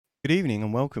Good evening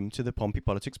and welcome to the Pompey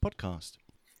Politics Podcast.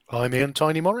 I'm Ian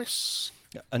Tiny Morris.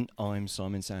 And I'm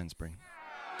Simon Sansbury.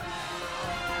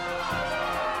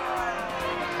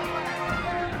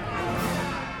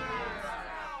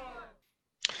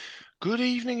 Good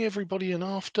evening, everybody. And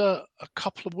after a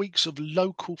couple of weeks of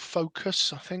local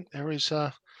focus, I think there is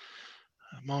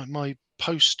my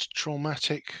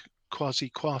post-traumatic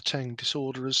quasi-Kwarteng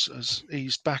disorder has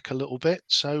eased back a little bit.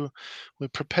 So we're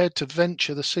prepared to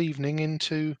venture this evening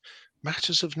into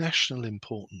matters of national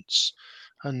importance.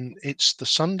 And it's the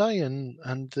Sunday,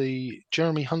 and the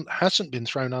Jeremy Hunt hasn't been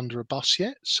thrown under a bus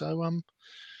yet. So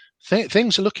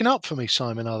things are looking up for me,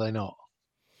 Simon, are they not?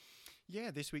 Yeah,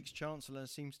 this week's Chancellor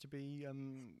seems to be,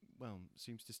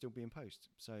 seems to still be in post.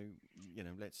 So,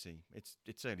 let's see.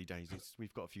 It's early days.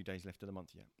 We've got a few days left of the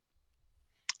month yet.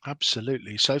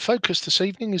 Absolutely. So, focus this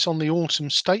evening is on the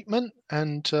autumn statement,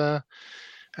 and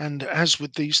as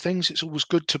with these things, it's always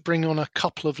good to bring on a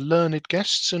couple of learned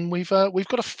guests, and we've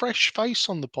got a fresh face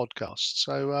on the podcast.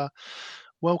 So,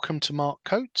 welcome to Mark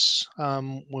Coates.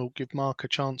 We'll give Mark a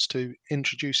chance to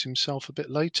introduce himself a bit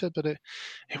later, but it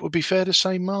would be fair to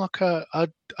say, Mark, a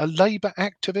Labour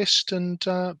activist and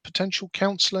potential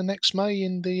councillor next May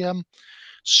in the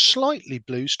slightly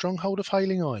blue stronghold of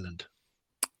Hayling Island.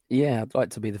 Yeah, I'd like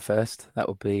to be the first. That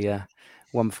would be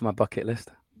one for my bucket list.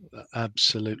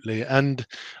 Absolutely. And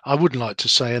I wouldn't like to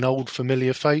say an old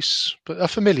familiar face, but a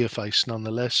familiar face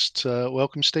nonetheless.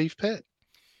 Welcome, Steve Pitt.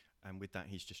 And with that,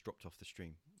 he's just dropped off the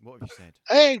stream. What have you said?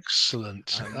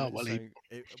 Excellent. Well,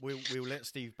 We'll let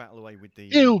Steve battle away with the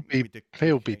he'll be with the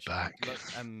he'll be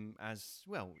connection. back. As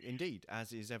well, indeed,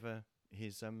 as is ever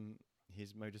his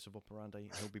modus of operandi,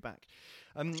 he'll be back.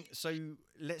 So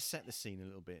let's set the scene a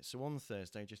little bit. So on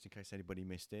Thursday, just in case anybody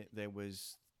missed it, there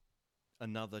was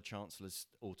another Chancellor's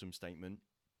autumn statement.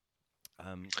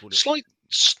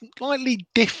 Slightly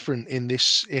different in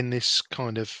this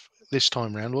kind of this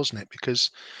time round, wasn't it?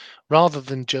 Because rather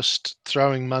than just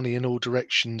throwing money in all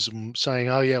directions and saying,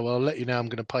 "Oh yeah, well I'll let you know I'm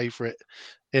going to pay for it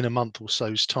in a month or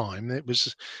so's time," it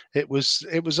was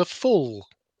a full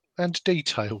and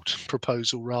detailed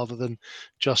proposal rather than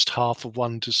just half of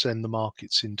one to send the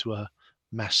markets into a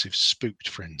massive spooked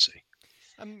frenzy.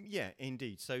 Yeah,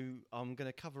 indeed. So I'm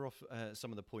going to cover off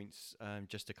some of the points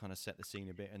just to kind of set the scene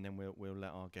a bit, and then we'll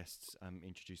let our guests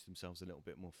introduce themselves a little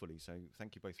bit more fully. So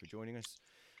thank you both for joining us.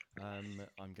 I'm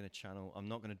going to channel. I'm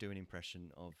not going to do an impression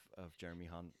of Jeremy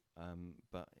Hunt,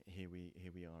 but here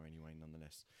we are anyway,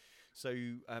 nonetheless. So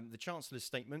the Chancellor's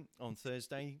statement on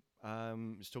Thursday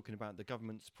is talking about the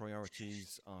government's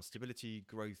priorities are stability,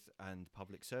 growth, and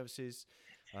public services,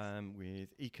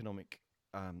 with economic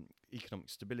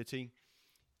stability.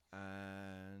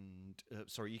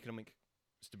 Economic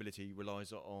stability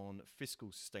relies on fiscal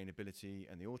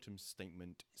sustainability, and the autumn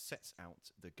statement sets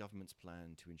out the government's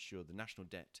plan to ensure the national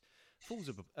debt falls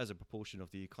as a proportion of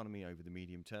the economy over the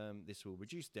medium term. This will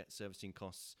reduce debt servicing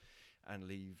costs and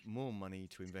leave more money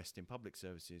to invest in public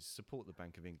services, support the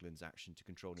Bank of England's action to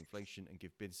control inflation, and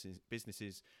give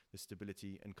businesses the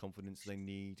stability and confidence they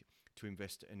need to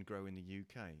invest and grow in the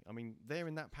UK. I mean, there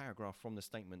in that paragraph from the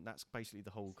statement, that's basically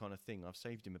the whole kind of thing. I've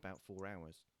saved him about 4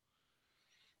 hours.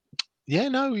 Yeah,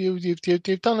 no, you've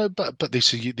done it, but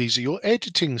these are your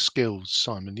editing skills,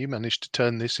 Simon. You managed to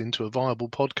turn this into a viable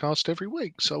podcast every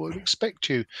week, so I would expect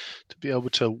you to be able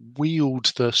to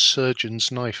wield the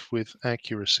surgeon's knife with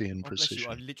accuracy and Oh, bless you.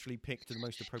 precision. I've literally picked the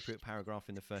most appropriate paragraph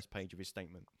in the first page of his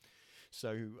statement.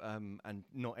 So, and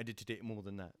not edited it more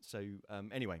than that. So,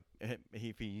 anyway,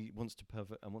 if he wants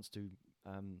to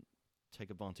take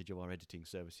advantage of our editing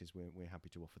services, we're happy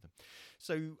to offer them.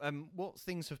 So, what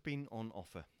things have been on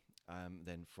offer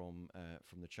then from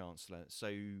the Chancellor?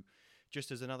 So, just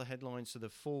as another headline, so the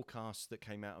forecasts that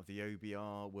came out of the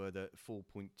OBR were that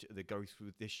the growth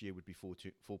this year would be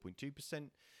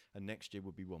 4.2%, and next year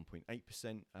would be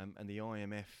 1.8%. And the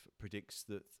IMF predicts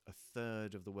that a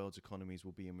third of the world's economies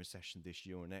will be in recession this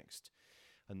year or next,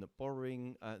 and that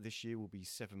borrowing this year will be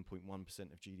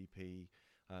 7.1% of GDP,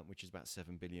 which is about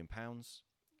 £7 billion.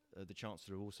 The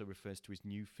Chancellor also refers to his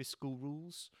new fiscal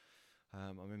rules.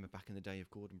 I remember back in the day of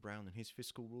Gordon Brown and his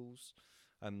fiscal rules.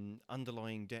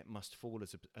 Underlying debt must fall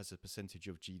as a percentage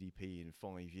of GDP in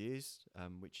 5 years,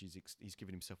 which he's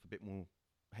given himself a bit more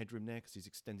headroom there because he's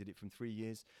extended it from 3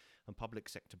 years. And public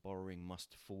sector borrowing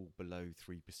must fall below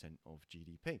 3% of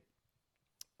GDP.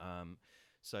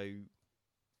 So,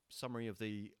 summary of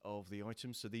the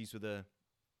items. So these were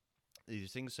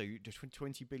these things. So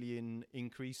 20 billion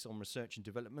increase on research and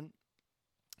development,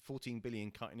 14 billion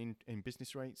cutting in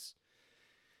business rates,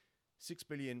 £6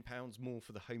 billion more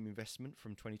for the home investment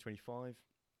from 2025,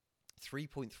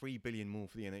 3.3 billion more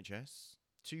for the NHS,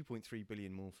 2.3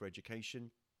 billion more for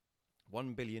education,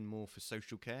 1 billion more for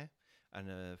social care, and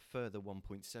a further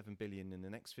 1.7 billion in the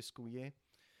next fiscal year.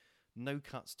 No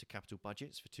cuts to capital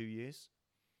budgets for 2 years.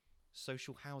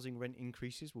 Social housing rent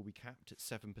increases will be capped at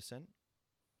 7%.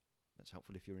 That's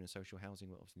helpful if you're in a social housing,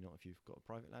 but obviously not if you've got a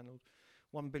private landlord.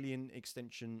 1 billion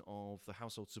extension of the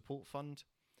household support fund.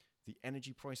 The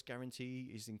energy price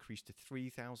guarantee is increased to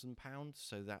 £3,000,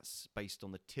 so that's based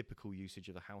on the typical usage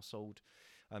of a household,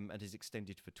 and is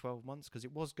extended for 12 months, because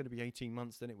it was going to be 18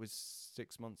 months, then it was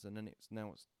 6 months, and then it's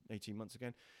 18 months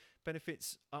again.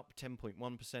 Benefits up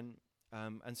 10.1%,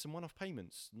 and some one-off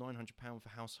payments, £900 for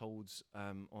households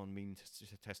on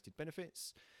means-tested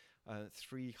benefits,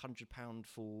 £300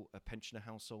 for pensioner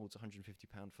households,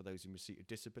 £150 for those in receipt of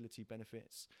disability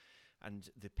benefits,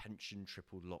 and the pension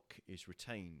triple lock is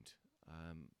retained,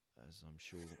 as I'm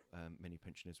sure many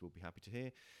pensioners will be happy to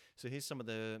hear. So here's some of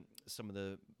the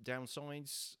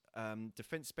downsides.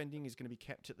 Defence spending is going to be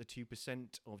kept at the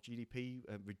 2% of GDP,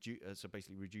 so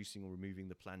basically reducing or removing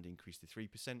the planned increase to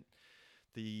 3%.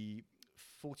 The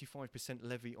 45%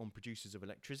 levy on producers of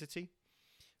electricity.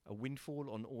 A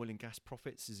windfall on oil and gas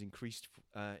profits is increased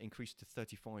to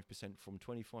 35% from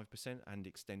 25% and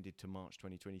extended to March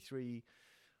 2023.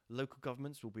 Local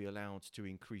governments will be allowed to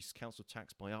increase council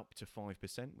tax by up to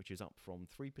 5%, which is up from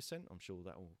 3%. I'm sure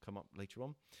that will come up later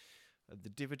on. The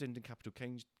dividend and capital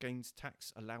gains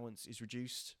tax allowance is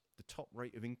reduced. The top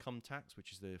rate of income tax,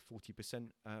 which is the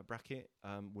 40% bracket,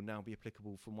 will now be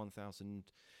applicable from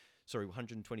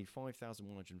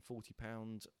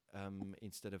 £125,140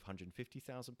 instead of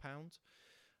 £150,000.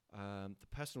 The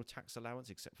personal tax allowance,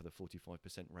 except for the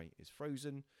 45% rate, is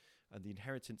frozen. And the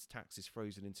inheritance tax is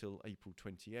frozen until April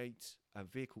 28.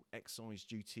 Vehicle excise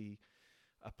duty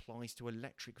applies to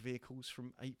electric vehicles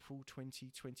from April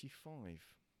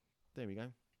 2025. There we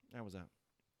go. How was that?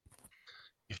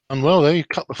 You've done well there. You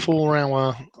cut the 4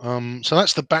 hour. So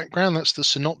that's the background. That's the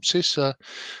synopsis. A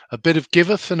bit of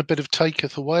giveth and a bit of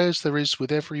taketh away, as there is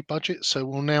with every budget. So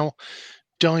we'll now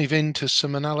dive into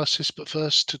some analysis. But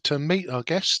first, to meet our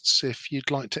guests, if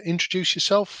you'd like to introduce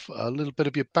yourself, a little bit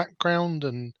of your background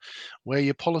and where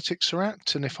your politics are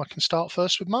at. And if I can start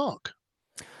first with Mark.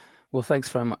 Well, thanks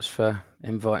very much for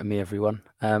inviting me, everyone.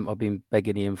 I've been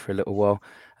begging Ian for a little while.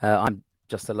 I'm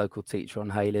just a local teacher on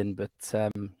Hayling, but I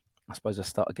suppose I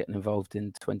started getting involved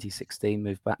in 2016,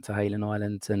 moved back to Hayling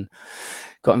Island and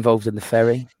got involved in the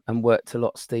ferry and worked a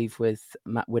lot, Steve, with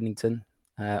Matt Winnington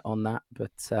on that.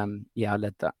 But yeah, I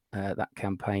led that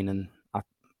campaign, and I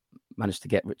managed to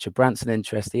get Richard Branson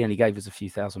interested. He only gave us a few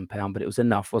 £1,000s, but it was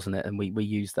enough, wasn't it? And we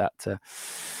used that to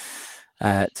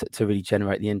really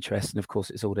generate the interest. And of course,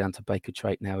 it's all down to Baker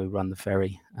Trait now, who run the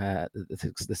ferry,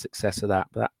 the success of that.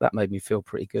 But that made me feel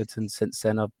pretty good. And since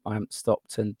then, I haven't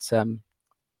stopped. And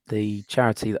the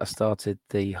charity that I started,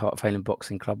 the Heart of Hayling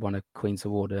Boxing Club, won a Queen's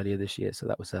Award earlier this year. So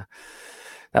that was a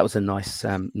nice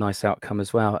outcome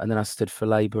as well. And then I stood for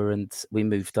Labour, and we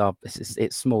moved up.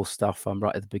 It's small stuff. I'm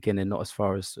right at the beginning, not as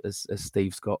far as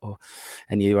Steve's got or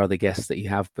any of your other guests that you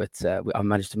have. But I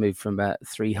managed to move from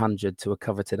 300 to a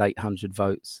coveted 800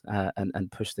 votes,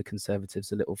 and push the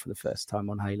Conservatives a little for the first time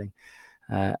on Hayling.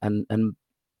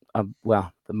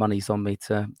 Well, the money's on me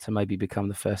to maybe become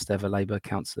the first ever Labour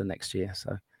councillor next year.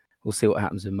 So we'll see what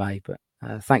happens in May. But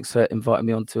thanks for inviting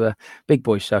me on to a big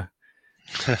boy show.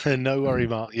 No worry,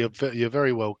 Mark. You're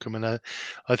very welcome, and I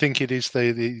think it is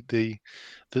the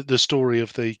story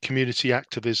of the community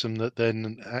activism that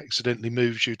then accidentally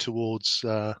moves you towards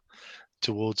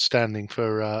standing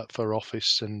for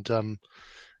office, and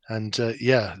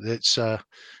yeah, that's a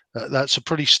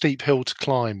pretty steep hill to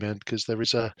climb, because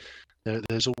there's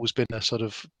always been a sort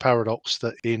of paradox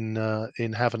that in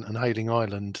Havant and Hayling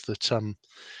Island, that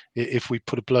if we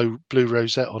put a blue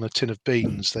rosette on a tin of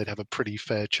beans, they'd have a pretty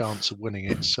fair chance of winning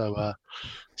it. So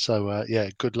yeah,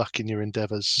 good luck in your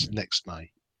endeavours next May.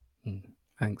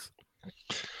 Thanks.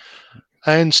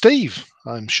 And Steve,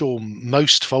 I'm sure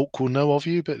most folk will know of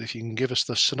you, but if you can give us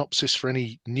the synopsis for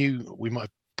any new, we might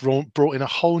have brought in a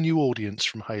whole new audience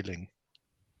from Hayling.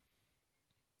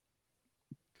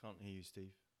 Can't hear you,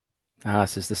 Steve.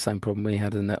 This is the same problem we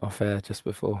had in the off air just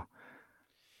before.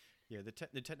 Yeah,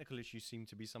 the technical issues seem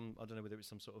to be I don't know whether it's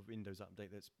some sort of Windows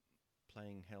update that's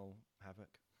playing havoc.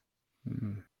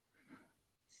 Mm-hmm.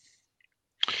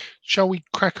 Shall we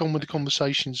crack on with the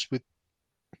conversations with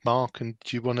Mark, and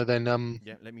do you want to then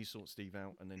yeah, let me sort Steve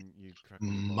out and then you crack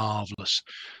on. Marvelous.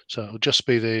 So it'll just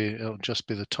be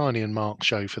the Tiny and Mark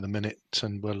show for the minute,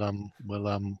 and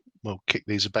we'll kick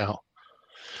these about.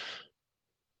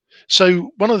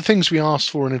 So one of the things we asked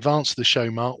for in advance of the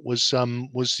show, Mark,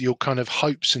 was your kind of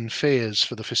hopes and fears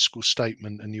for the fiscal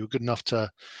statement, and you were good enough to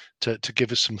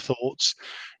give us some thoughts.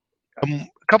 A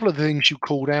couple of the things you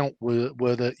called out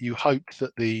were that you hoped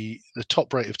that the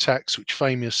top rate of tax, which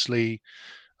famously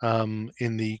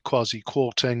in the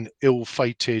quasi-Kwarteng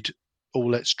ill-fated, "Oh,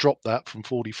 let's drop that from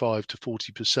 45 to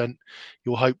 40%."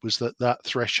 Your hope was that that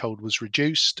threshold was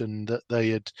reduced and that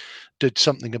they did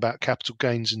something about capital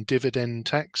gains and dividend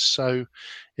tax. So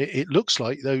it looks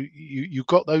like, though, you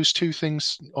got those two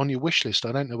things on your wish list.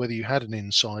 I don't know whether you had an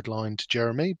inside line to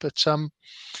Jeremy, but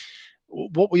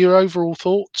what were your overall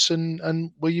thoughts,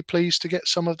 and were you pleased to get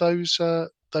some of those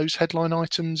headline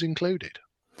items included?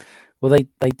 Well,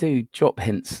 they do drop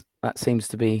hints. That seems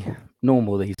to be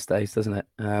normal these days, doesn't it?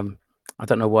 I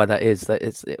don't know why that is.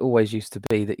 It always used to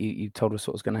be that you told us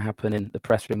what was going to happen in the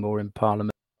press room or in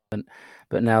Parliament,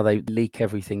 but now they leak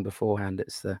everything beforehand.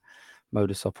 It's the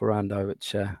modus operandi,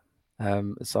 which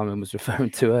Simon was referring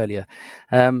to earlier.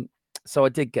 So I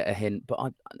did get a hint,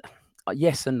 but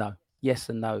yes and no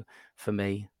for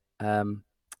me.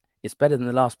 It's better than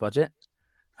the last budget.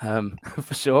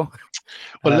 For sure.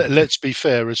 Well, let's be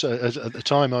fair. As at the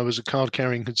time, I was a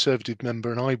card-carrying Conservative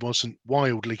member, and I wasn't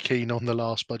wildly keen on the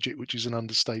last budget, which is an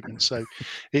understatement. So,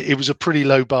 it was a pretty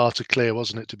low bar to clear,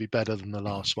 wasn't it, to be better than the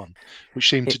last one, which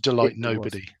seemed to delight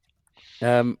nobody.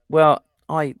 Well,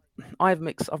 I've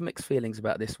mixed feelings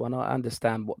about this one. I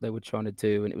understand what they were trying to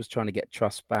do, and it was trying to get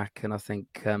trust back. And I think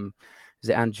is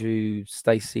it Andrew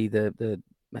Stacey, the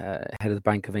head of the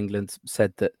Bank of England,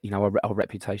 said that our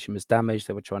reputation was damaged.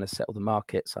 They were trying to settle the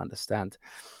markets. I understand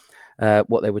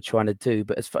what they were trying to do,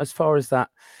 but as far as that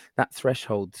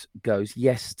threshold goes,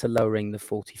 yes to lowering the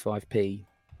 45p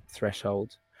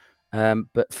threshold,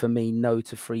 but for me, no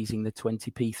to freezing the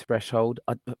 20p threshold.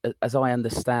 As I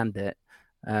understand it,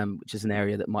 which is an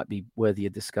area that might be worthy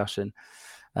of discussion,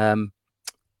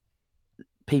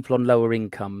 people on lower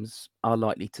incomes are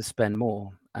likely to spend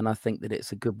more. And I think that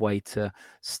it's a good way to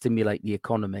stimulate the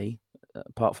economy,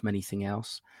 apart from anything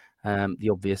else, the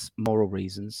obvious moral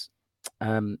reasons,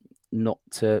 not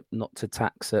to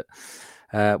tax at,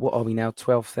 what are we now,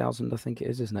 12,000, I think it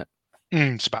is, isn't it?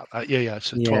 It's about that. Yeah.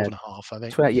 It's 12.5, I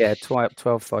think.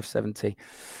 12,570.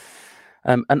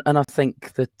 And I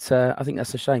think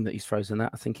that's a shame that he's frozen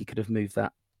that. I think he could have moved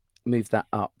that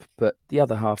up. But the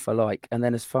other half I like. And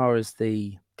then as far as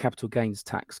the capital gains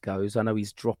tax goes, I know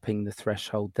he's dropping the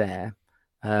threshold there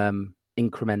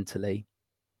incrementally.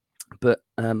 But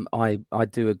I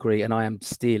do agree, and I am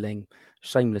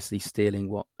shamelessly stealing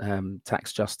what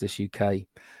Tax Justice UK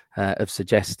have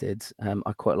suggested.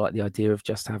 I quite like the idea of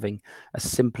just having a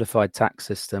simplified tax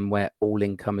system where all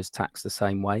income is taxed the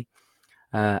same way.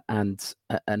 And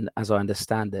as I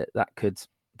understand it, that could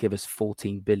give us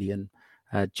 14 billion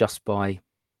just by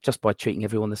treating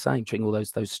everyone the same, treating all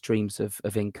those streams of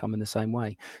income in the same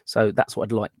way. So that's what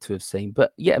I'd like to have seen.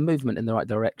 But yeah, a movement in the right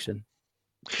direction.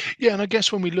 Yeah, and I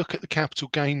guess when we look at the capital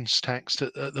gains tax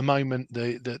at the moment,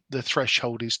 the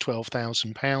threshold is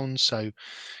 £12,000. So,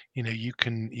 you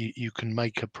can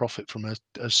make a profit from a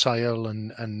sale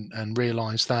and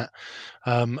realise that,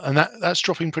 and that's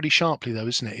dropping pretty sharply, though,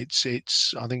 isn't it?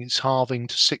 It's I think it's halving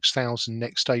to 6,000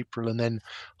 next April, and then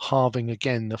halving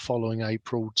again the following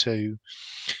April to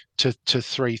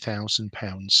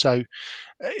 £3,000. So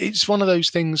it's one of those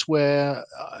things where,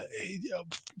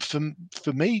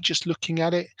 for me, just looking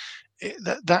at it,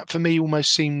 that for me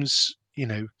almost seems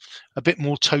a bit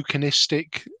more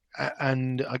tokenistic,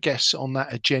 and I guess on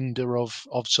that agenda of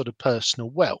sort of personal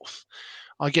wealth.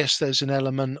 I guess there's an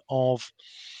element of,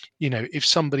 if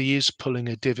somebody is pulling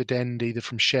a dividend either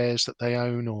from shares that they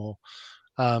own or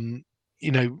the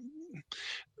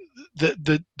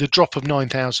drop of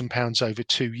 £9,000 over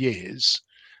 2 years,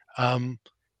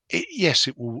 yes,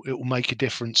 it will make a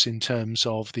difference in terms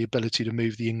of the ability to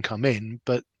move the income in,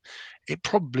 but it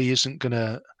probably isn't going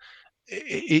to.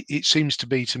 It seems to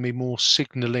be, to me, more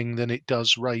signalling than it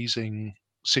does raising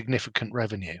significant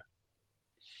revenue.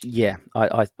 Yeah,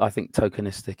 I think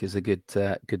tokenistic is a good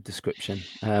description.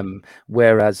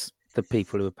 Whereas the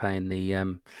people who are paying the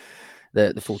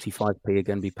 45p are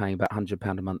going to be paying about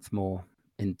 £100 a month more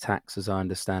in tax, as I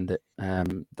understand it.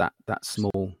 That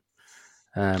small.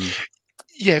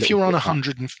 Yeah, if you're on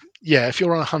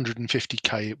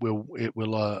 150k, it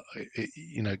will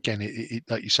again,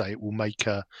 like you say, it will make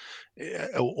or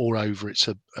over it's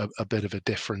a bit of a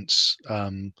difference.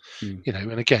 And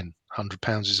again,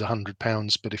 £100 is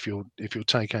 £100, but if your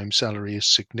take home salary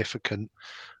is significant,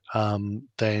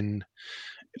 then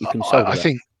you can I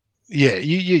think, yeah,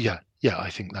 yeah, I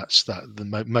think that's that.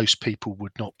 Most people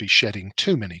would not be shedding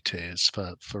too many tears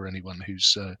for anyone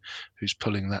who's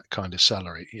pulling that kind of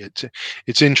salary.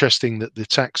 It's interesting that the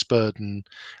tax burden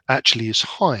actually is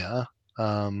higher.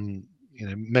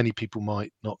 Many people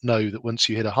might not know that once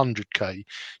you hit 100k,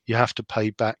 you have to pay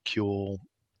back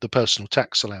the personal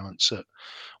tax allowance at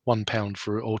 £1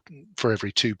 for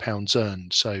every £2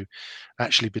 earned. So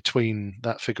actually between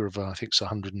that figure of I think it's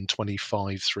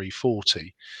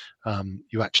 125,340,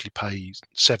 you actually pay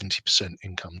 70%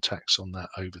 income tax on that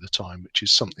over the time, which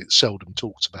is something that's seldom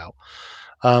talked about.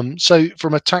 So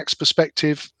from a tax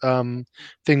perspective,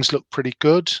 things look pretty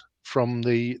good from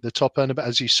the top earner, but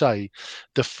as you say,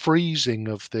 the freezing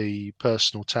of the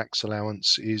personal tax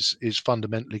allowance is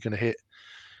fundamentally going to hit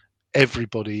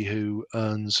everybody who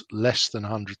earns less than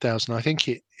 100,000. I think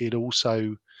it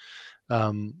also,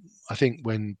 I think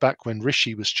back when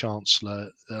Rishi was Chancellor,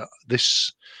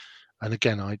 this, and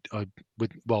again,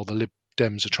 while the Lib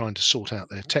Dems are trying to sort out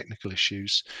their technical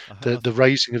issues, the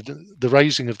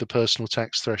raising of the personal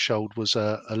tax threshold was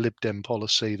a Lib Dem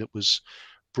policy that was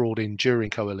brought in during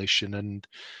coalition, and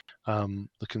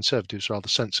the Conservatives rather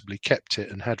sensibly kept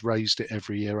it and had raised it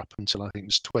every year up until I think it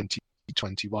was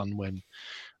 2021 when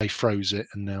they froze it,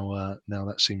 and now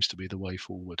that seems to be the way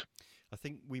forward. I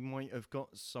think we might have got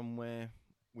somewhere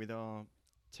with our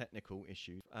technical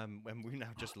issues when we've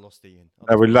now just lost Ian.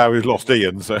 We've lost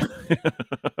Ian, so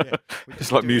yeah,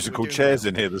 it's like musical chairs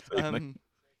in here this evening.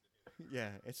 Yeah,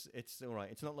 it's all right.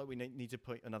 It's not like we need to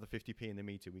put another 50p in the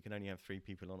meter. We can only have 3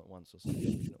 people on at once or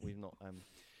something.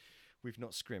 We've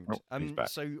not scrimped.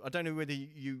 So I don't know whether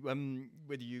you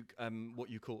what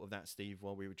you caught of that, Steve,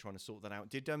 while we were trying to sort that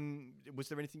out. Was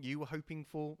there anything you were hoping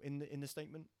for in the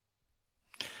statement?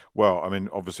 Well, I mean,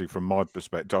 obviously, from my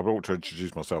perspective, I ought to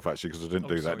introduce myself actually because I didn't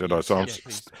do that, did I? So I'm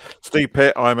Steve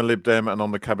Pitt. I'm a Lib Dem and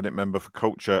I'm the cabinet member for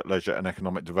Culture, Leisure and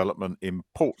Economic Development in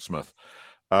Portsmouth.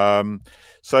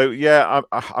 So yeah,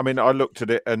 I mean, I looked at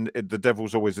it, and the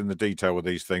devil's always in the detail with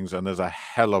these things, and there's a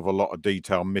hell of a lot of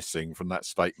detail missing from that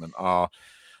statement. Our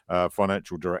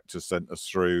financial director sent us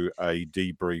through a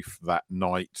debrief that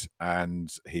night, and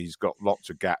he's got lots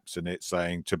of gaps in it,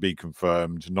 saying to be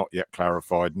confirmed, not yet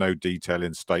clarified, no detail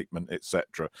in statement,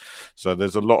 etc. So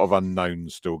there's a lot of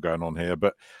unknowns still going on here.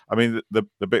 But I mean, the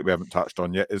bit we haven't touched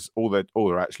on yet is all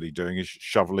they're actually doing is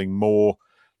shoveling more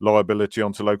liability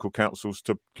onto local councils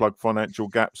to plug financial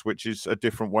gaps, which is a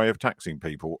different way of taxing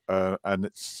people. And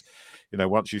it's,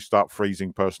 once you start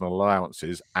freezing personal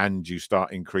allowances and you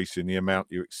start increasing the amount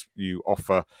you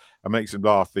offer, it makes it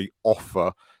laugh, the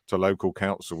offer to local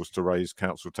councils to raise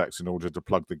council tax in order to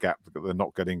plug the gap that they're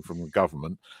not getting from the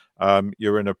government,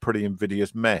 you're in a pretty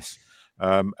invidious mess.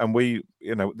 And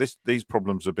these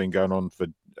problems have been going on for,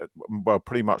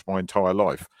 pretty much my entire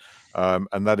life.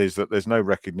 And that is that there's no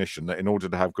recognition that in order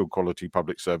to have good quality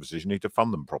public services, you need to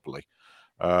fund them properly.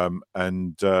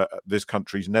 And this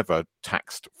country's never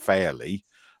taxed fairly,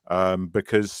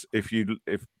 because if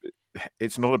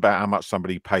it's not about how much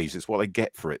somebody pays, it's what they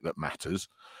get for it that matters.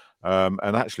 And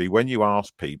actually, when you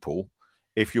ask people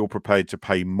if you're prepared to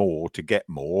pay more to get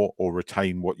more or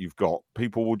retain what you've got,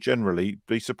 people will generally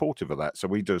be supportive of that. So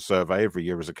we do a survey every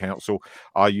year as a council.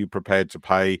 Are you prepared to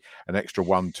pay an extra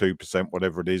 1-2%,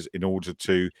 whatever it is,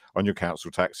 on your council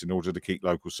tax in order to keep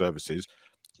local services?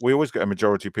 We always get a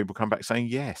majority of people come back saying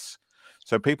yes.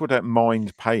 So people don't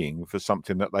mind paying for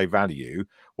something that they value.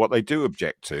 What they do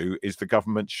object to is the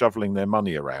government shoveling their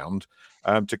money around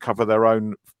to cover their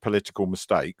own political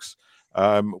mistakes,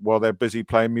 while they're busy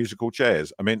playing musical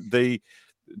chairs. I mean,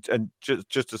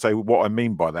 just to say what I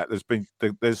mean by that,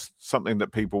 there's something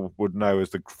that people would know as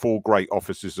the 4 great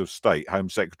offices of state: Home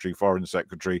Secretary, Foreign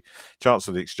Secretary,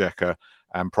 Chancellor of the Exchequer,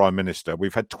 and Prime Minister.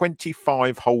 We've had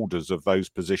 25 holders of those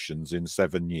positions in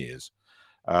 7 years.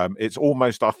 It's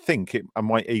almost, I think it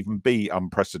might even be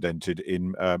unprecedented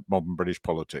in modern British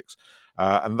politics.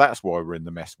 And that's why we're in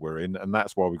the mess we're in, and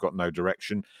that's why we've got no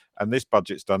direction. And this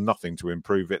budget's done nothing to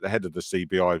improve it. The head of the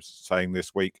CBI is saying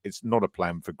this week it's not a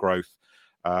plan for growth,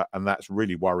 and that's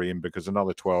really worrying, because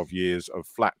another 12 years of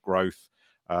flat growth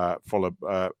followed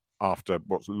after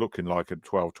what's looking like a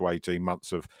 12 to 18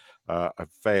 months of a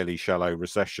fairly shallow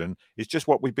recession is just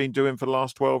what we've been doing for the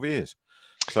last 12 years.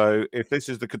 So if this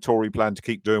is the Tory plan to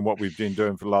keep doing what we've been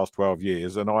doing for the last 12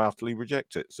 years, then I utterly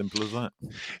reject it. Simple as that.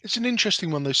 It's an interesting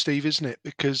one, though, Steve, isn't it?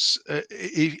 Because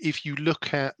if you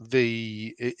look at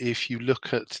the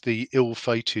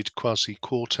ill-fated Kwasi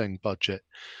Kwarteng budget,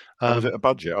 Was it a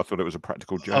budget? I thought it was a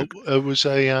practical joke. It was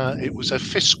a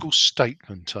fiscal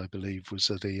statement, I believe, was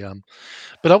the.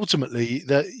 But ultimately,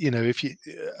 that if you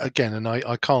again, and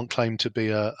I can't claim to be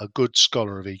a good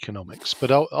scholar of economics,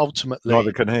 but ultimately,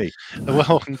 Neither can he.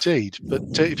 well, indeed. But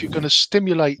if you're going to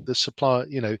stimulate the supply,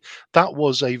 that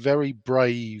was a very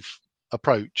brave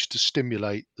approach to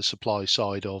stimulate the supply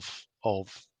side of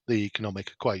the economic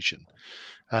equation,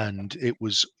 and it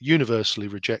was universally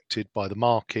rejected by the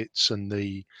markets, and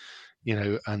the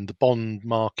bond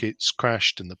markets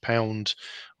crashed, and the pound,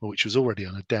 which was already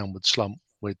on a downward slump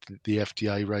with the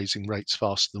FDA raising rates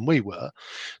faster than we were.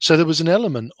 So there was an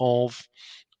element of,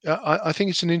 I think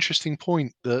it's an interesting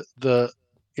point that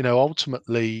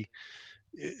ultimately,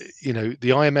 the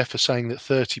IMF are saying that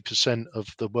 30% of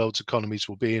the world's economies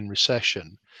will be in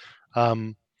recession.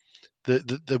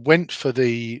 They went for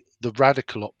the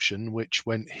radical option, which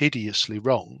went hideously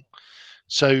wrong.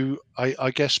 So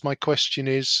I guess my question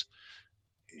is,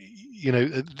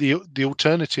 the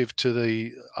alternative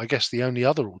to I guess the only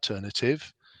other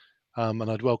alternative, and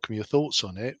I'd welcome your thoughts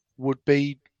on it, would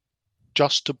be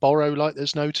just to borrow like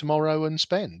there's no tomorrow and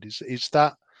spend. Is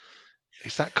that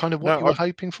kind of what you were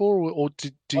hoping for, or do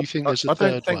you think there's a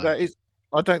third way?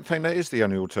 I don't think that is the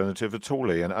only alternative at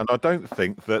all, Ian. And I don't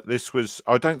think that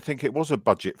I don't think it was a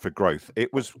budget for growth.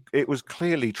 It was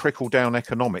clearly trickle down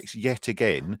economics yet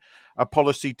again, a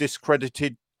policy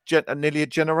discredited nearly a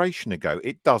generation ago.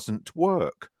 It doesn't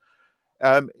work.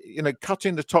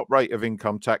 Cutting the top rate of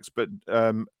income tax, but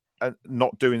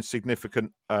not doing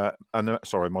significant.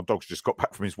 Sorry, my dog's just got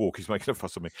back from his walk. He's making a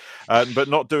fuss at me. But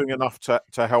not doing enough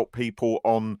to help people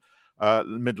on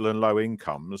middle and low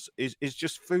incomes is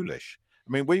just foolish.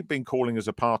 I mean, we've been calling as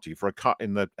a party for a cut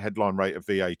in the headline rate of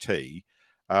VAT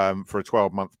for a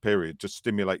 12-month period to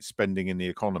stimulate spending in the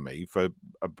economy for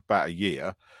about a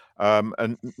year.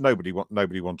 And nobody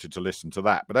wanted to listen to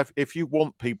that. But if you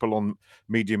want people on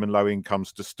medium and low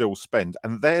incomes to still spend,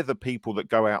 and they're the people that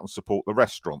go out and support the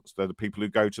restaurants, they're the people who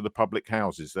go to the public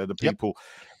houses, they're the people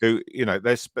who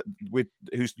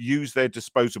who use their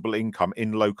disposable income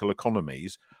in local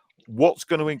economies. What's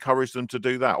going to encourage them to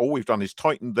do that? All we've done is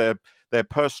tighten their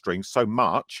purse strings so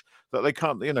much that they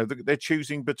can't. They're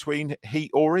choosing between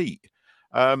heat or eat.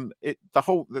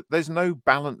 There's no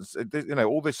balance.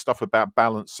 All this stuff about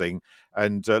balancing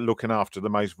and looking after the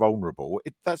most vulnerable.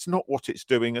 That's not what it's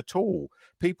doing at all.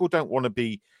 People don't want to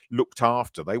be looked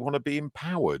after. They want to be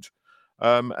empowered.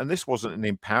 And this wasn't an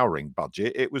empowering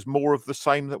budget. It was more of the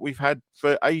same that we've had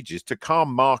for ages to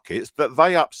calm markets that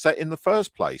they upset in the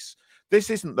first place. This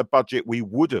isn't the budget we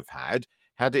would have had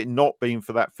it not been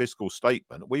for that fiscal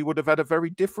statement. We would have had a very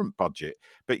different budget.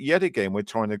 But yet again, we're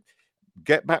trying to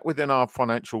get back within our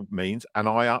financial means, and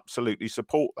I absolutely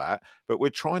support that. But we're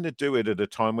trying to do it at a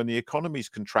time when the economy's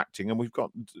contracting and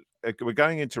we're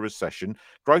going into recession.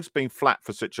 Growth's been flat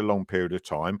for such a long period of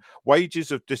time. Wages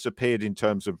have disappeared in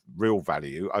terms of real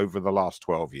value over the last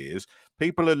 12 years.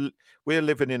 We're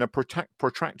living in a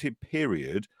protracted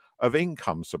period of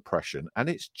income suppression, and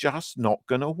it's just not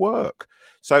going to work.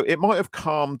 So it might have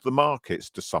calmed the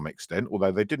markets to some extent,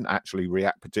 although they didn't actually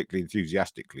react particularly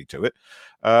enthusiastically to it.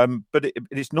 But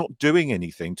it's not doing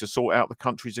anything to sort out the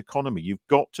country's economy. You've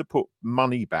got to put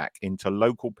money back into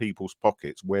local people's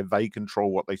pockets where they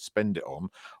control what they spend it on,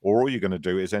 or all you're going to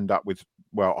do is end up with,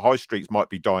 high streets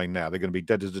might be dying now. They're going to be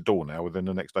dead as a door now within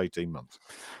the next 18 months.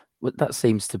 Well, that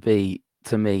seems to be,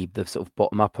 to me, the sort of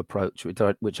bottom-up approach,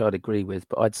 which I'd agree with,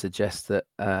 but I'd suggest that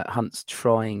Hunt's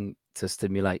trying to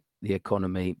stimulate the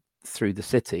economy through the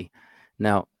city.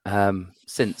 Now,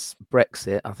 since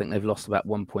Brexit, I think they've lost about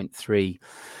 1.3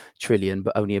 trillion,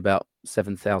 but only about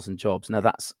 7,000 jobs. Now,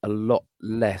 that's a lot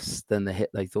less than the hit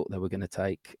they thought they were going to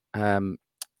take.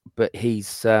 But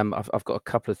he's, I've got a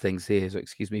couple of things here, so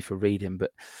excuse me for reading,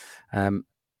 but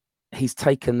he's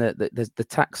taken the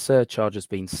tax surcharge has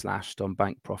been slashed on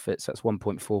bank profits. That's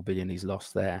 1.4 billion he's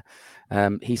lost there.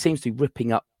 He seems to be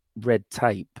ripping up red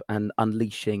tape and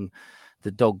unleashing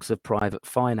the dogs of private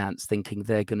finance, thinking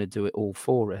they're going to do it all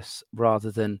for us,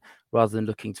 rather than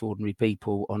looking to ordinary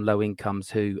people on low incomes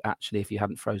who actually, if you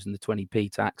hadn't frozen the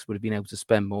 20p tax, would have been able to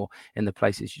spend more in the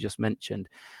places you just mentioned.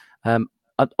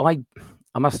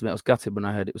 I must admit, I was gutted when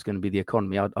I heard it was going to be the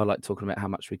economy. I like talking about how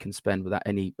much we can spend without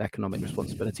any economic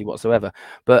responsibility whatsoever.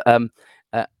 But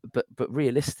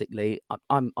realistically,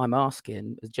 I'm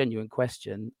asking a genuine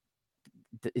question: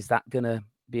 is that going to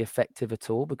be effective at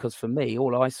all? Because for me,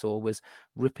 all I saw was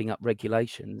ripping up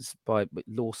regulations by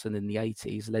Lawson in the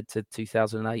 80s, led to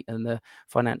 2008 and the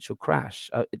financial crash.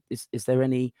 Is there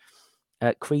any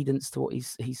credence to what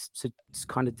he's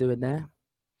kind of doing there?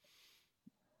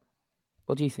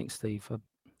 What do you think, Steve?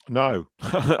 No,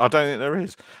 I don't think there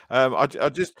is.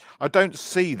 I don't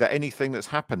see that anything that's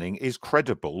happening is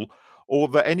credible, or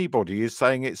that anybody is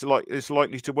saying it's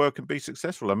likely to work and be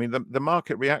successful. I mean, the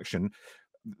market reaction.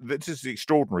 This is the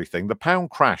extraordinary thing. The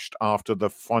pound crashed after the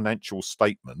financial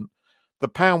statement. The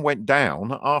pound went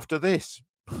down after this.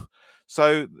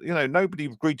 So, nobody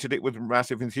greeted it with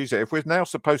massive enthusiasm. If we're now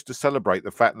supposed to celebrate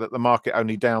the fact that the market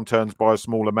only downturns by a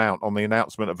small amount on the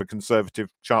announcement of a Conservative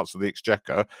Chancellor of the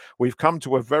Exchequer, we've come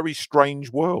to a very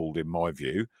strange world, in my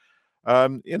view.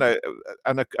 And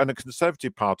a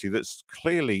Conservative Party that's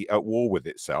clearly at war with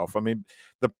itself. I mean,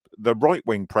 the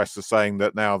right-wing press are saying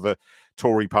that now the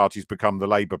Tory party's become the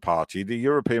Labour Party. The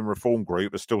European Reform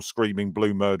Group are still screaming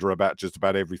blue murder about just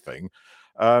about everything.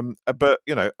 But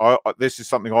this is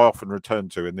something I often return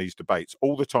to in these debates.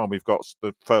 All the time we've got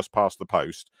the first past the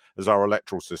post as our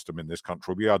electoral system in this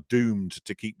country. We are doomed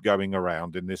to keep going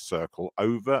around in this circle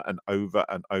over and over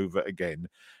and over again,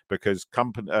 because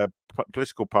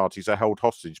political parties are held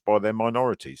hostage by their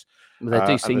minorities. Well, there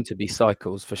do seem to be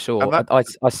cycles for sure.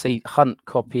 I see Hunt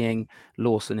copying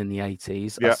Lawson in the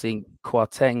 80s. Yeah. I see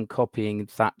Kwarteng copying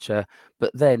Thatcher,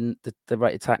 but then the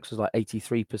rate of tax was like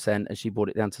 83%, and she brought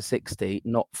it down to 60,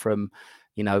 not from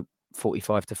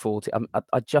 45 to 40.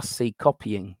 I just see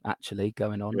copying actually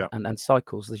going on, and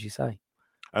cycles, as you say.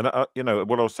 And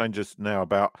what I was saying just now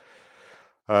about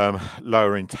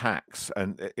lowering tax,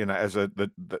 and as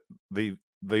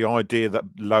the idea that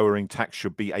lowering tax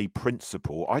should be a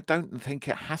principle. I don't think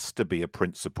it has to be a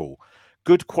principle.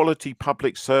 Good quality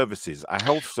public services, a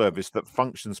health service that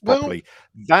functions properly,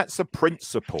 that's a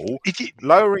principle.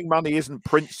 Lowering money isn't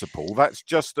principle. That's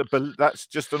just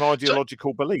an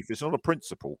ideological belief. It's not a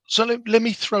principle. So let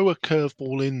me throw a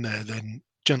curveball in there then,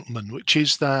 gentlemen, which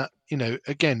is that,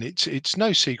 again, it's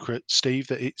no secret, Steve,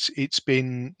 that it's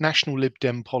been National Lib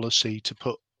Dem policy to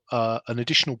put an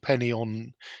additional penny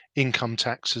on income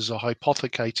tax as a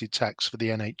hypothecated tax for the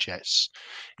NHS.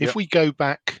 If we go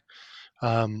back,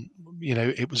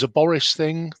 it was a Boris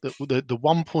thing, that the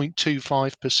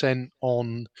 1.25%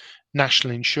 on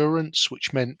national insurance,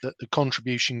 which meant that the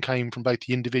contribution came from both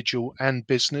the individual and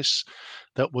business,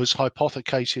 that was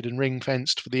hypothecated and ring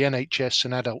fenced for the NHS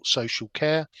and adult social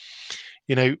care.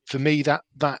 For me, that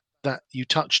you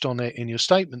touched on it in your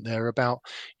statement there about,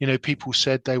 people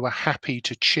said they were happy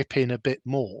to chip in a bit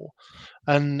more,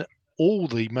 and all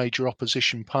the major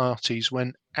opposition parties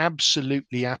went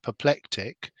absolutely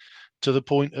apoplectic to the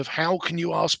point of, how can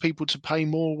you ask people to pay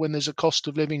more when there's a cost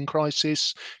of living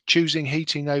crisis, choosing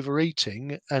heating over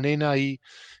eating? And in a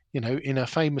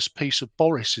famous piece of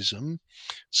Borisism,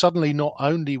 suddenly not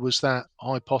only was that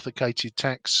hypothecated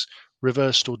tax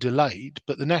reversed or delayed,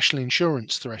 but the national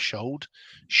insurance threshold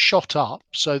shot up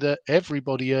so that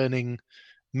everybody earning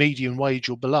median wage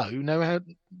or below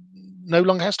no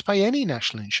longer has to pay any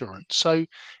national insurance. So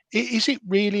is it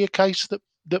really a case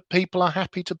that people are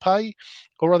happy to pay,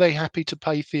 or are they happy to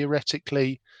pay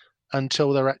theoretically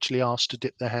until they're actually asked to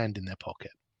dip their hand in their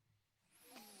pocket?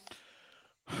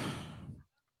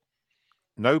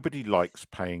 Nobody likes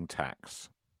paying tax,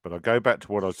 but I go back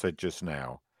to what I said just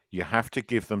now. You have to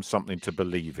give them something to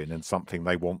believe in and something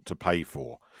they want to pay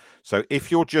for. So if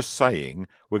you're just saying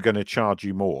we're going to charge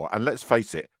you more, and let's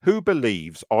face it, who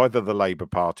believes either the Labour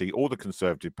Party or the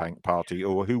Conservative Party,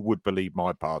 or who would believe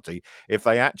my party, if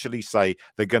they actually say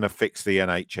they're going to fix the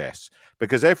NHS?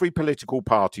 Because every political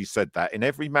party said that in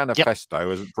every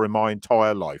manifesto for my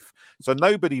entire life. So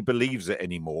nobody believes it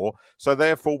anymore. So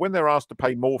therefore, when they're asked to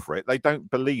pay more for it, they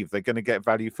don't believe they're going to get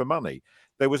value for money.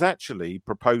 There was actually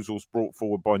proposals brought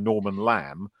forward by Norman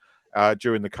Lamb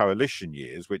during the coalition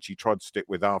years, which he tried to stick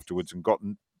with afterwards and got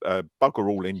bugger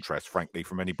all interest, frankly,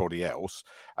 from anybody else.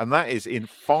 And that is in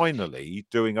finally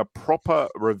doing a proper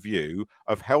review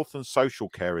of health and social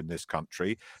care in this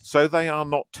country, so they are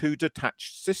not two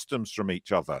detached systems from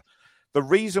each other. The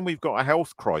reason we've got a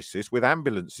health crisis with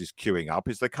ambulances queuing up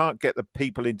is they can't get the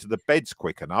people into the beds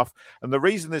quick enough. And the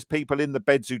reason there's people in the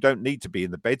beds who don't need to be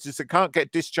in the beds is they can't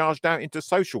get discharged out into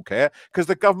social care because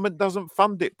the government doesn't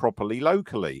fund it properly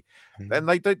locally. And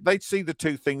they see the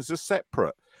two things as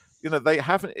separate. They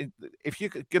haven't. If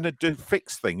you're going to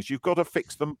fix things, you've got to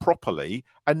fix them properly,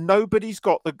 and nobody's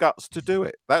got the guts to do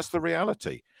it. That's the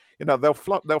reality. They'll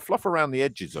fluff around the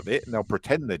edges of it and they'll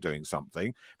pretend they're doing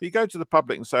something. But you go to the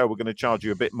public and say, "Oh, we're going to charge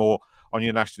you a bit more on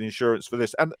your national insurance for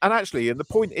this." And the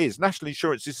point is, national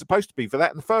insurance is supposed to be for that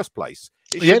in the first place.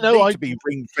 It should need to be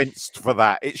ring fenced for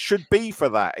that. It should be for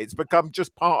that. It's become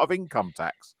just part of income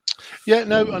tax. Yeah,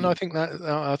 no, and I think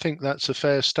that's a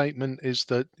fair statement. Is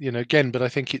that again, but I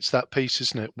think it's that piece,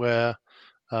 isn't it, where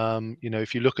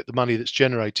If you look at the money that's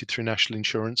generated through national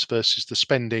insurance versus the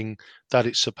spending that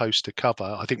it's supposed to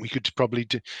cover, I think we could probably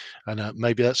do, and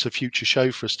maybe that's a future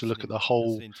show for us to look at the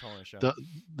whole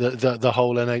the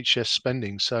whole NHS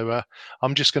spending. So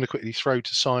I'm just going to quickly throw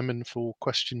to Simon for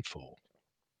question 4.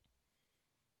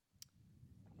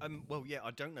 Well, yeah,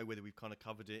 I don't know whether we've kind of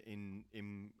covered it in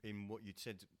what you'd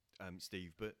said,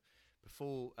 Steve, but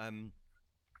before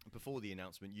the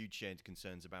announcement, you'd shared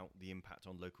concerns about the impact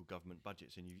on local government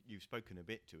budgets, and you've spoken a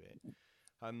bit to it.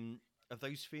 Have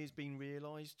those fears been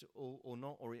realised or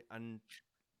not? And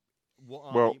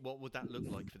what would that look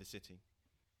like for the city?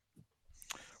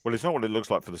 Well, it's not what it looks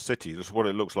like for the city. It's what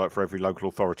it looks like for every local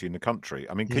authority in the country.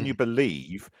 I mean, can you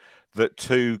believe that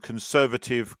 2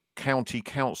 Conservative county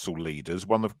council leaders,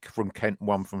 one from Kent,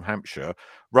 one from Hampshire,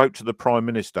 wrote to the Prime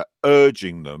Minister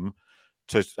urging them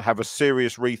to have a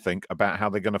serious rethink about how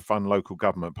they're going to fund local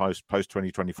government post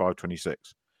 2025-26?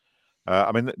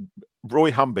 I mean,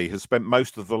 Roy Humby has spent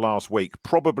most of the last week,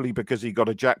 probably because he got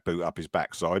a jackboot up his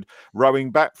backside,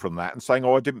 rowing back from that and saying,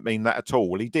 "Oh, I didn't mean that at all."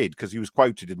 Well, he did, because he was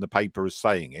quoted in the paper as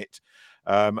saying it.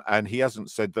 And he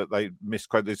hasn't said that they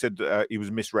misquoted. They said he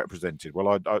was misrepresented.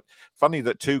 Well, funny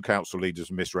that 2 council leaders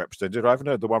are misrepresented. I haven't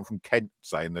heard the one from Kent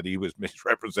saying that he was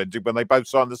misrepresented when they both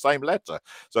signed the same letter.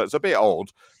 So it's a bit odd.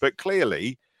 But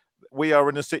clearly, we are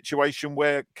in a situation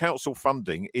where council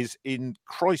funding is in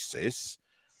crisis.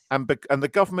 And the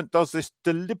government does this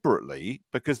deliberately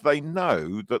because they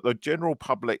know that the general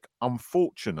public,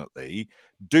 unfortunately,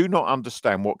 do not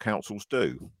understand what councils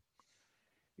do.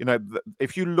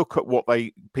 If you look at what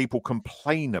people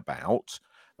complain about,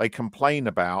 they complain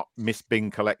about missed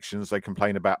bin collections, they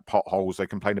complain about potholes, they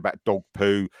complain about dog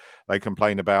poo, they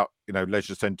complain about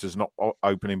leisure centres not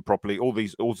opening properly,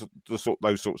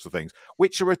 those sorts of things,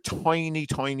 which are a tiny,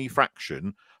 tiny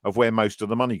fraction of where most of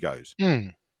the money goes.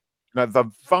 Now,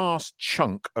 the vast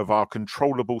chunk of our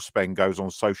controllable spend goes on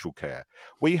social care.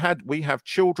 We have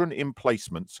children in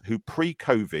placements who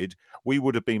pre-COVID we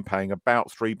would have been paying about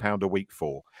 £3 a week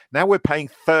for. Now we're paying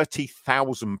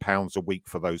 £30,000 a week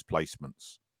for those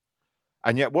placements.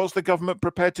 And yet, what's the government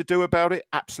prepared to do about it?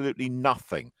 Absolutely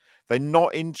nothing. They're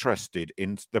not interested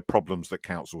in the problems that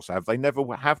councils have. They never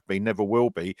have been, never will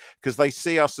be, because they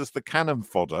see us as the cannon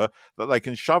fodder that they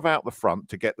can shove out the front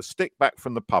to get the stick back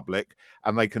from the public.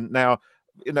 And they can now,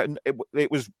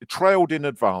 it was trailed in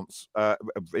advance.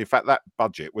 In fact, that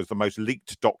budget was the most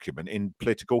leaked document in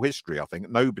political history. I think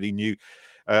nobody knew.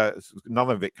 None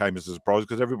of it came as a surprise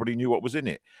because everybody knew what was in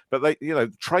it. But they,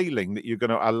 trailing that you're going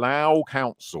to allow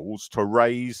councils to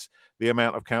raise the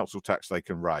amount of council tax they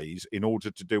can raise in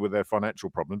order to deal with their financial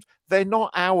problems. They're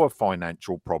not our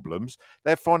financial problems.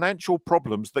 They're financial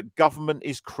problems that government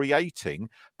is creating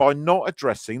by not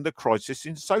addressing the crisis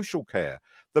in social care.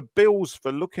 The bills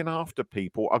for looking after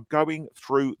people are going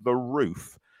through the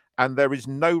roof. And there is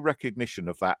no recognition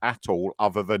of that at all,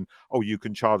 other than, you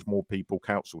can charge more people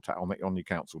council tax on your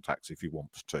council tax if you want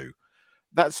to.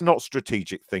 That's not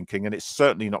strategic thinking, and it's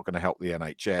certainly not going to help the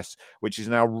NHS, which is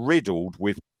now riddled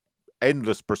with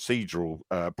endless procedural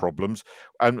problems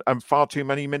and far too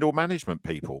many middle management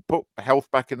people. Put health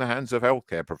back in the hands of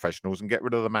healthcare professionals and get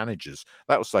rid of the managers.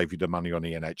 That will save you the money on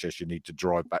the NHS you need to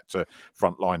drive back to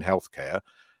frontline healthcare.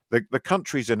 The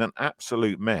country's in an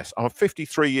absolute mess. I'm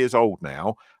 53 years old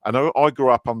now, and I grew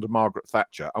up under Margaret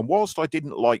Thatcher. And whilst I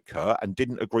didn't like her and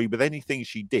didn't agree with anything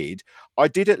she did, I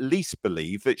did at least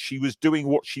believe that she was doing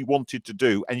what she wanted to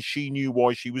do, and she knew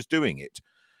why she was doing it.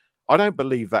 I don't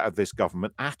believe that of this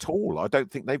government at all. I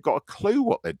don't think they've got a clue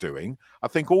what they're doing. I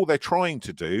think all they're trying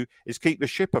to do is keep the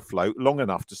ship afloat long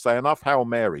enough to say enough Hail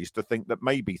Marys to think that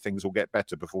maybe things will get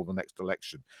better before the next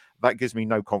election. That gives me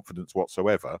no confidence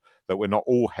whatsoever that we're not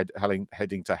all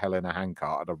heading to hell in a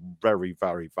handcart at a very,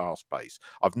 very fast pace.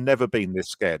 I've never been this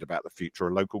scared about the future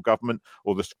of local government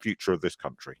or the future of this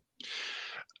country.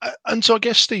 And so I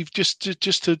guess, Steve, just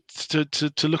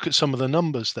to look at some of the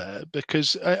numbers there,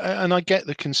 because and I get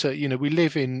the concern. We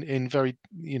live in very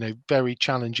very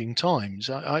challenging times.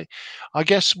 I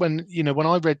guess when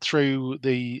I read through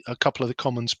a couple of the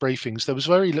Commons briefings, there was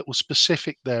very little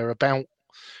specific there about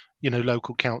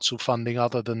local council funding,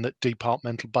 other than that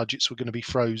departmental budgets were going to be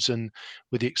frozen,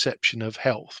 with the exception of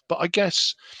health. But I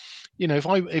guess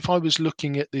if I was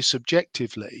looking at this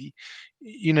objectively,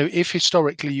 if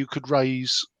historically you could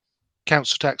raise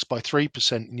council tax by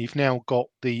 3% and you've now got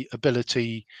the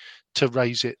ability to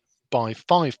raise it by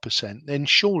 5%, then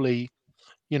surely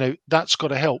that's got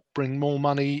to help bring more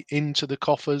money into the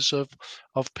coffers of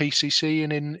PCC,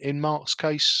 and in Mark's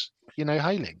case,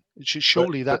 Hayling.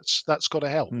 Surely that's got to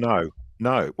help. No,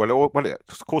 No,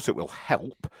 of course it will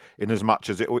help in as much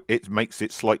as it makes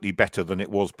it slightly better than it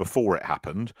was before it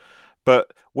happened.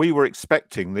 But we were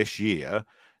expecting this year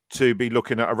to be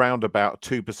looking at around about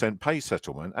 2% pay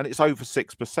settlement, and it's over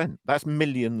 6%. That's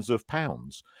millions of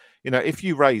pounds. If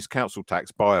you raise council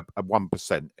tax by a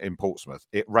 1% in Portsmouth,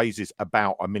 it raises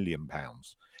about £1 million.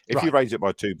 If you raise it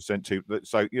by 2%,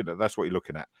 so that's what you're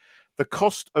looking at. The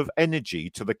cost of energy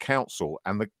to the council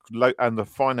and the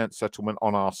finance settlement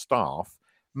on our staff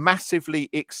massively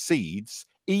exceeds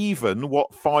even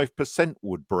what 5%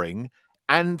 would bring,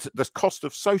 and the cost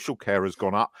of social care has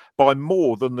gone up by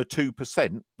more than the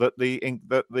 2% that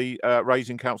the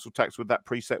raising council tax with that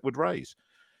preset would raise.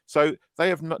 So they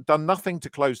have done nothing to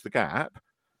close the gap.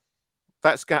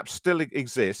 That gap still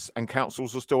exists, and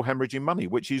councils are still hemorrhaging money,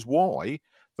 which is why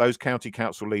those county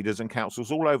council leaders and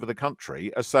councils all over the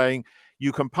country are saying,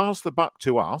 you can pass the buck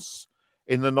to us,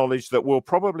 in the knowledge that we'll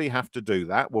probably have to do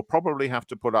that. We'll probably have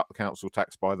to put up the council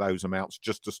tax by those amounts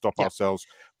just to stop ourselves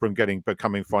from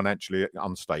becoming financially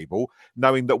unstable,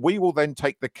 knowing that we will then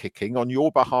take the kicking on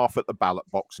your behalf at the ballot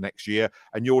box next year,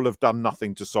 and you'll have done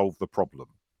nothing to solve the problem.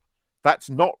 That's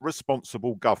not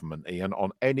responsible government, Ian,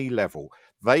 on any level.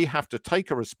 They have to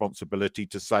take a responsibility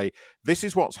to say, this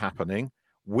is what's happening.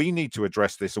 We need to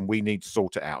address this and we need to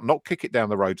sort it out, not kick it down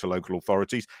the road to local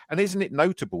authorities. And isn't it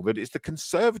notable that it's the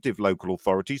Conservative local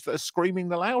authorities that are screaming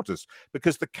the loudest,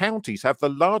 because the counties have the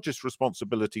largest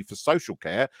responsibility for social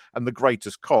care and the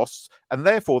greatest costs, and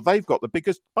therefore they've got the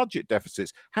biggest budget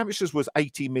deficits. Hampshire's was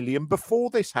 80 million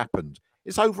before this happened.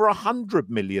 It's over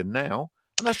 100 million now,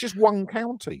 and that's just one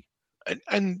county.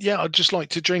 And I'd just like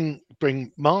to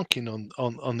bring Mark in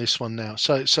on this one now.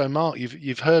 So Mark,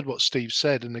 you've heard what Steve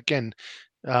said, and again,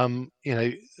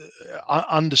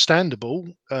 understandable.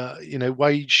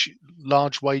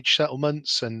 Large wage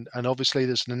settlements, and obviously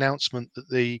there's an announcement that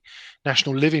the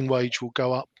national living wage will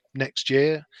go up next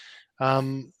year. What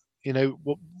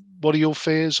are your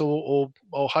fears or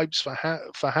hopes for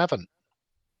Havant?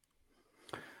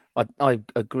 I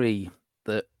agree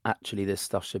that actually this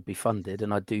stuff should be funded,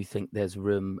 and I do think there's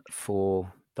room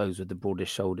for those with the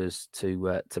broadest shoulders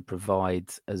to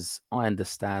provide, as I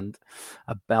understand,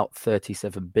 about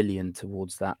 37 billion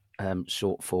towards that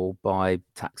shortfall by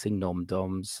taxing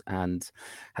nom-doms and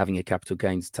having a capital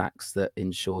gains tax that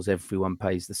ensures everyone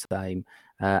pays the same,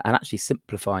 and actually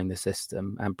simplifying the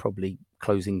system and probably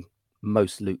closing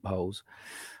most loopholes.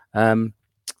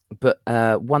 But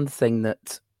one thing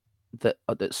that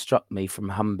struck me from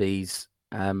Humbee's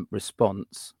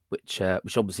response, which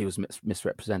obviously was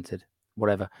misrepresented,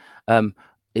 whatever,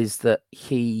 is that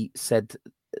he said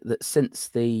that since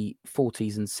the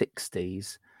 40s and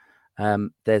 60s,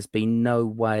 there's been no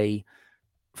way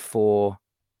for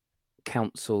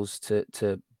councils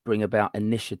to bring about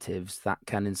initiatives that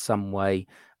can in some way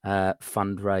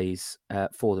fundraise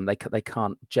for them. They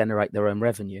can't generate their own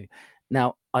revenue.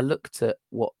 Now, I looked at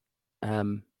what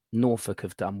Norfolk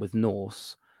have done with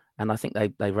Norse, and I think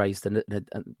they raised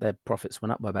their profits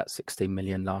went up by about 16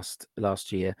 million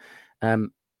last year.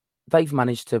 They've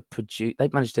managed to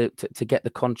get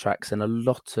the contracts, and a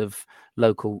lot of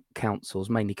local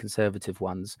councils, mainly Conservative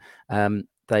ones,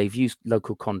 they've used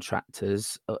local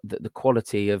contractors. The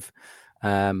quality of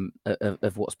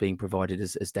what's being provided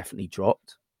has definitely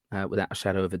dropped, without a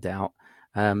shadow of a doubt.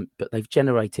 But they've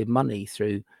generated money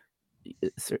through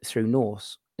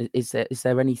Norse. Is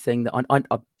there anything that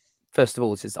I first of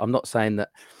all, I'm not saying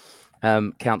that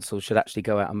councils should actually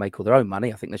go out and make all their own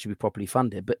money. I think they should be properly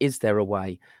funded. But is there a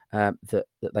way that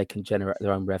they can generate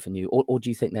their own revenue, or do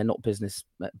you think they're not business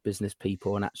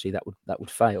people, and actually that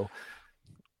would fail?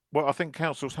 Well, I think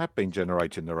councils have been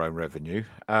generating their own revenue.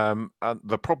 And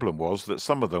the problem was that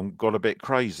some of them got a bit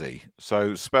crazy.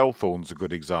 So Spelthorne's a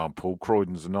good example.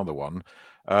 Croydon's another one,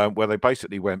 where they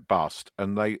basically went bust,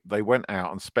 and they went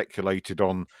out and speculated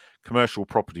on commercial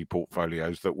property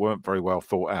portfolios that weren't very well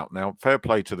thought out. Now, fair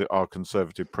play to our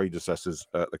Conservative predecessors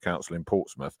at the council in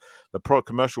Portsmouth. The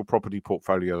commercial property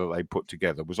portfolio that they put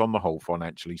together was on the whole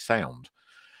financially sound.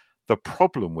 The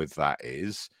problem with that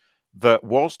is that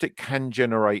whilst it can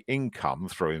generate income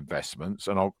through investments,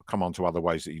 and I'll come on to other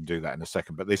ways that you can do that in a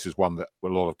second, but this is one that a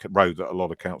lot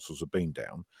of councils have been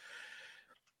down.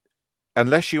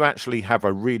 Unless you actually have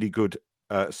a really good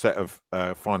set of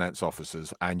finance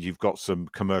officers and you've got some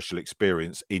commercial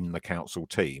experience in the council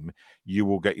team, you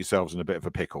will get yourselves in a bit of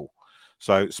a pickle.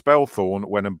 So Spelthorne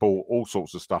went and bought all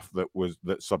sorts of stuff that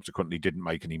subsequently didn't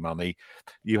make any money.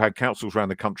 You had councils around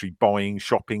the country buying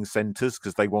shopping centres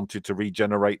because they wanted to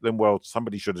regenerate them. Well,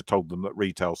 somebody should have told them that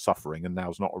retail's suffering, and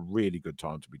now's not a really good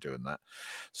time to be doing that.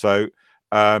 So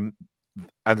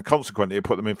and consequently it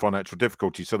put them in financial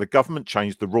difficulty. So the government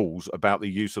changed the rules about the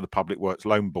use of the Public Works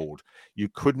Loan Board. You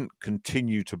couldn't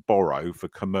continue to borrow for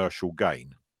commercial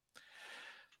gain.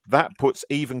 That puts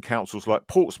even councils like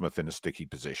Portsmouth in a sticky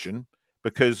position,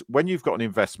 because when you've got an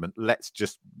investment, let's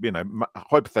just,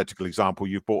 hypothetical example,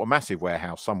 you've bought a massive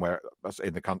warehouse somewhere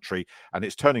in the country and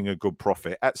it's turning a good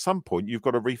profit. At some point, you've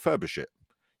got to refurbish it.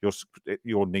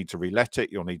 You'll need to relet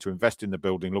it. You'll need to invest in the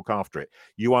building, look after it.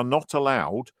 You are not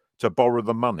allowed to borrow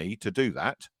the money to do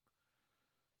that.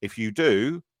 If you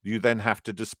do, you then have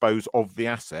to dispose of the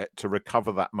asset to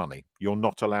recover that money. You're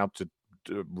not allowed to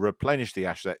replenish the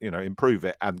asset, improve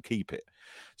it and keep it.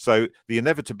 So the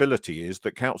inevitability is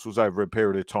that councils over a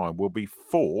period of time will be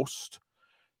forced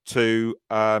to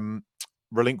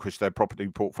relinquish their property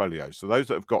portfolios. So those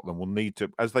that have got them will need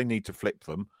to, as they need to flip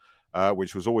them,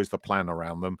 which was always the plan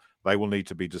around them, they will need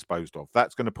to be disposed of.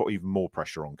 That's going to put even more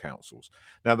pressure on councils.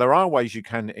 Now, there are ways you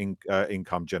can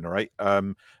income generate,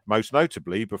 most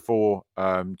notably before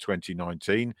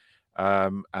 2019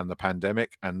 and the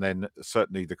pandemic, and then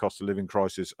certainly the cost of living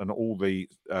crisis and all the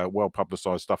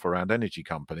well-publicised stuff around energy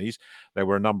companies. There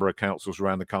were a number of councils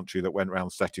around the country that went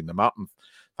around setting them up, and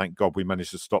thank God we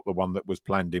managed to stop the one that was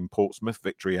planned in Portsmouth,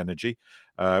 Victory Energy,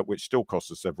 which still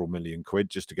cost us several million quid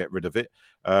just to get rid of it.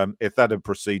 If that had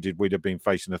proceeded, we'd have been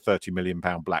facing a £30 million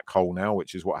black hole now,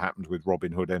 which is what happened with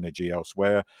Robin Hood Energy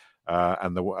elsewhere,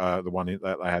 and the one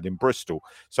that they had in Bristol.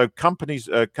 So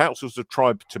councils have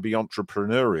tried to be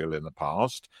entrepreneurial in the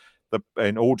past,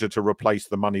 in order to replace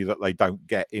the money that they don't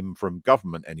get in from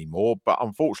government anymore. But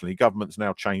unfortunately, government's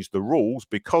now changed the rules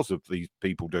because of these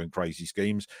people doing crazy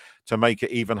schemes to make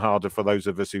it even harder for those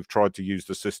of us who've tried to use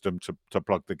the system to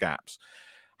plug the gaps.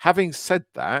 Having said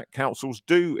that, councils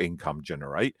do income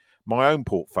generate. My own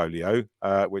portfolio,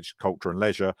 which Culture and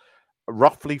Leisure,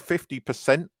 roughly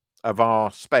 50% of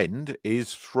our spend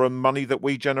is from money that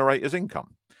we generate as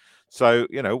income. So,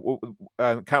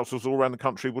 councils all around the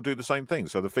country will do the same thing.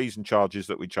 So the fees and charges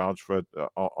that we charge for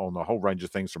on a whole range of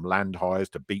things, from land hires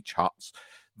to beach huts,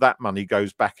 that money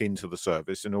goes back into the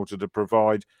service in order to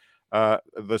provide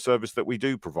the service that we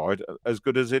do provide as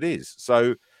good as it is.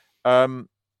 So,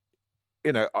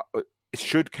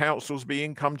 should councils be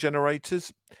income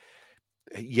generators?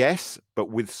 Yes, but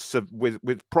with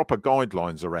proper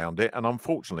guidelines around it. And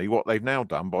unfortunately, what they've now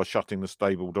done by shutting the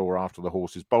stable door after the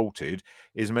horse is bolted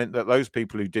is meant that those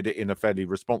people who did it in a fairly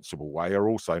responsible way are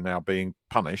also now being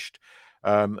punished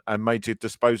and made to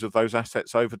dispose of those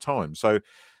assets over time. So,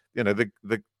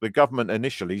 the government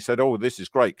initially said, "Oh, this is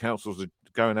great. Councils are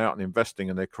going out and investing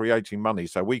and they're creating money,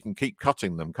 so we can keep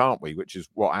cutting them, can't we?" Which is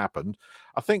what happened.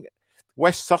 I think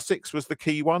West Sussex was the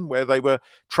key one, where they were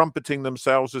trumpeting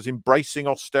themselves as embracing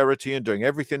austerity and doing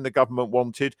everything the government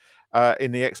wanted,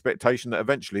 in the expectation that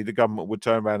eventually the government would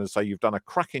turn around and say, "You've done a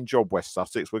cracking job, West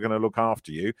Sussex. We're going to look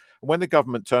after you." And when the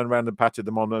government turned around and patted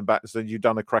them on the back and said, "You've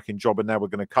done a cracking job and now we're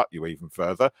going to cut you even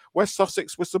further," West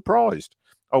Sussex was surprised.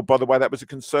 Oh, by the way, that was a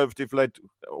Conservative-led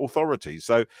authority.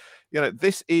 So,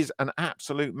 this is an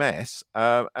absolute mess.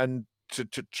 And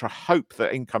to hope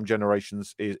that income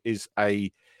generations is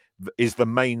the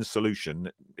main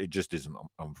solution, it just isn't,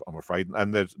 I'm afraid.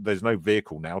 And there's no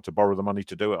vehicle now to borrow the money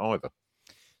to do it either.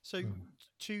 So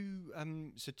two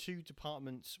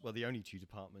departments, well, the only two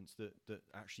departments that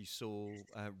actually saw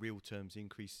real terms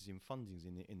increases in fundings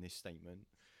in this statement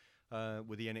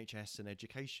were the NHS and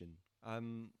education.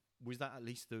 Was that at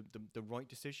least the right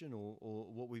decision, or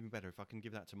what would be better? If I can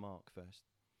give that to Mark first.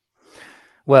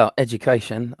 Well,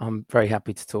 education, I'm very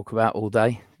happy to talk about all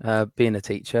day, being a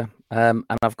teacher. And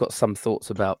I've got some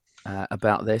thoughts about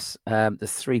this. The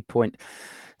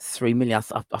 3.3 million,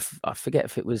 I forget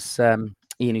if it was Ian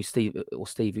or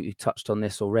Steve who touched on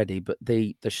this already, but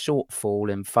the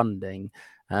shortfall in funding,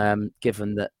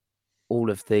 given that all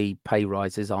of the pay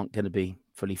rises aren't going to be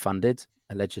fully funded,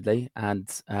 allegedly,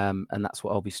 and that's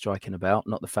what I'll be striking about,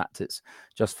 not the fact it's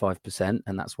just 5%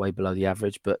 and that's way below the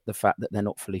average, but the fact that they're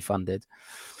not fully funded,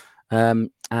 and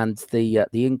the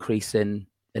increase in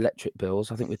electric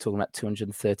bills. I think we're talking about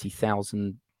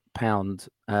 £230,000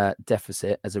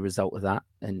 deficit as a result of that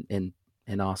in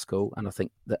our school, and I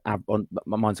think that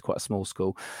mine's quite a small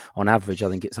school. On average, I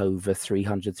think it's over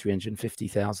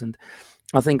 350,000.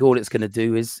 I think all it's going to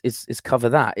do is cover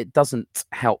that. It doesn't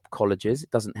help colleges.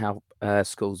 It doesn't help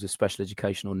schools with special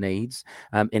educational needs.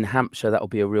 In Hampshire, that will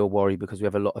be a real worry because we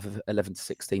have a lot of 11 to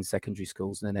 16 secondary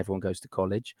schools, and then everyone goes to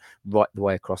college right the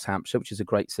way across Hampshire, which is a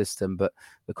great system. But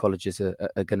the colleges are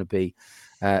going to be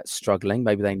struggling.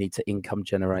 Maybe they need to income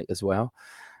generate as well.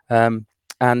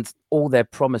 And all they're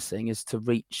promising is to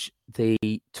reach the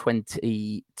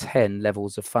 2010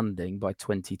 levels of funding by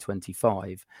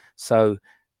 2025. So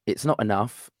it's not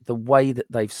enough. The way that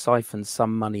they've siphoned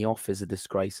some money off is a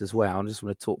disgrace as well. I just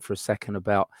want to talk for a second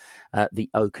about the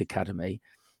Oak Academy.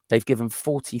 They've given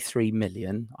 43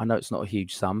 million. I know it's not a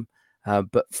huge sum,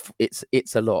 but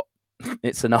it's a lot.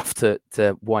 It's enough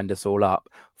to wind us all up.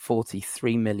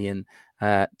 43 million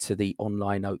to the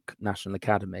online Oak National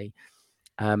Academy,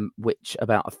 which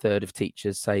about a third of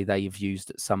teachers say they've used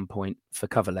at some point for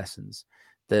cover lessons.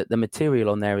 The material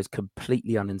on there is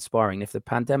completely uninspiring. If the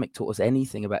pandemic taught us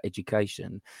anything about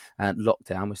education, and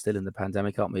lockdown, we're still in the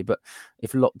pandemic, aren't we? But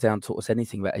if lockdown taught us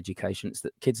anything about education, it's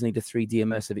that kids need a 3D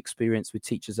immersive experience with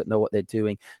teachers that know what they're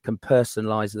doing, can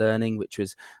personalize learning, which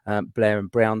was Blair and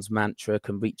Brown's mantra,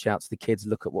 can reach out to the kids,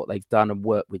 look at what they've done and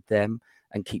work with them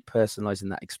and keep personalizing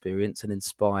that experience and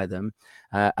inspire them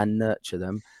and nurture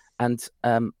them. And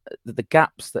the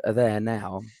gaps that are there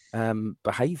now,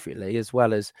 behaviourally as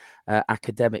well as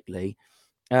academically,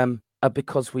 are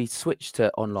because we switched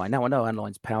to online. Now I know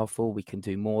online's powerful; we can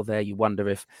do more there. You wonder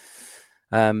if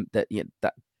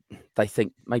that they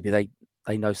think maybe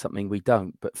they know something we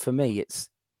don't. But for me,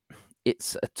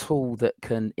 it's a tool that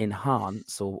can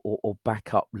enhance or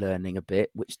back up learning a bit,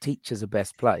 which teachers are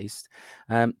best placed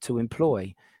to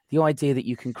employ. The idea that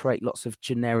you can create lots of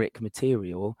generic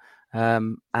material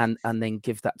and then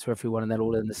give that to everyone and they'll all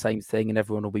learn the same thing and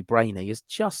everyone will be brainy is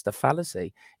just a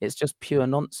fallacy. It's just pure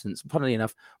nonsense. Funnily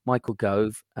enough, Michael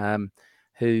Gove,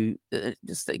 who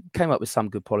just came up with some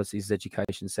good policies as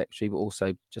education secretary, but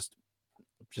also just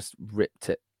ripped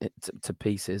it to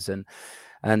pieces and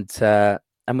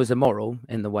was immoral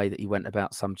in the way that he went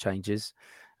about some changes.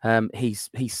 He's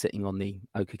sitting on the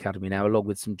Oak Academy now, along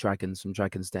with some dragons from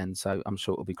Dragon's Den, so I'm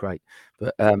sure it'll be great.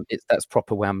 But that's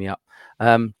proper wound me up.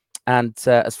 And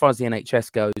as far as the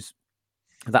NHS goes,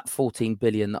 that 14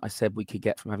 billion that I said we could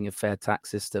get from having a fair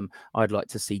tax system, I'd like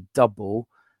to see double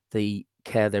the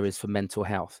care there is for mental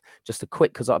health. Just a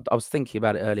quick, because I was thinking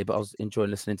about it earlier, but I was enjoying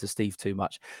listening to Steve too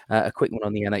much. A quick one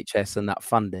on the NHS and that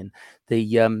funding.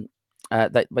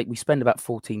 We spend about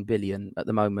 14 billion at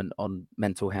the moment on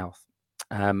mental health,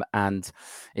 and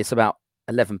it's about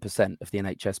 11% of the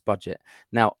NHS budget.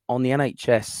 Now, on the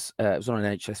NHS, it was on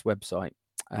an NHS website.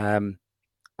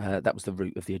 That was the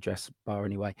root of the address bar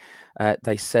anyway.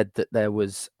 They said that there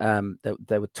was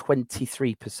there were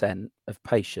 23% of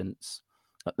patients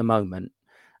at the moment,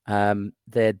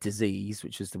 their disease,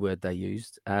 which is the word they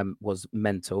used, was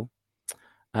mental,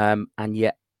 and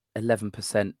yet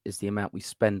 11% is the amount we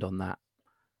spend on that.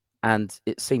 And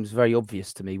it seems very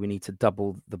obvious to me we need to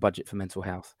double the budget for mental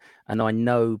health. And I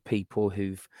know people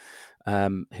who've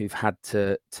had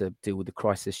to deal with the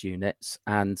crisis units,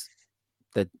 and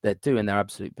they're doing their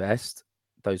absolute best,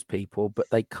 those people, but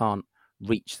they can't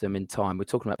reach them in time. We're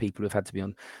talking about people who've had to be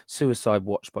on suicide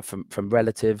watch from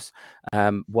relatives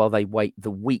while they wait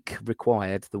the week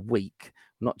required,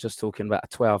 not just talking about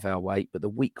a 12-hour wait, but the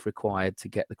week required to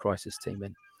get the crisis team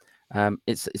in.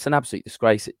 It's an absolute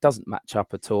disgrace. It doesn't match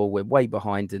up at all. We're way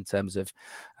behind in terms of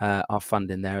our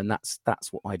funding there, and that's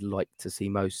what I'd like to see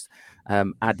most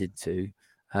added to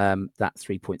that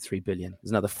 3.3 billion.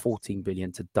 There's another 14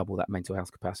 billion to double that mental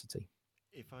health capacity.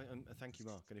 If I thank you,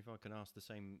 Mark, and if I can ask the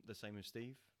same as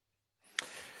Steve.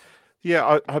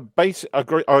 Yeah, I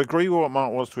agree with what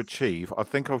Mark wants to achieve. I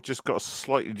think I've just got a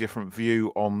slightly different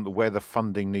view on where the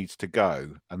funding needs to go,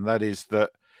 and that is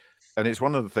that. And it's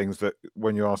one of the things that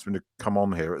when you asked me to come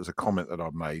on here, it was a comment that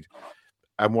I've made.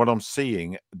 And what I'm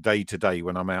seeing day to day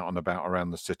when I'm out and about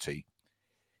around the city,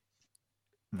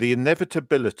 the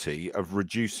inevitability of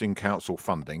reducing council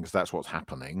funding, because that's what's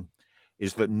happening,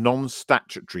 is that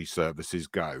non-statutory services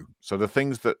go. So the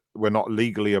things that we're not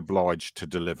legally obliged to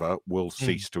deliver will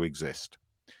cease to exist.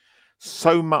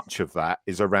 So much of that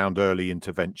is around early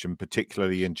intervention,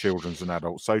 particularly in children's and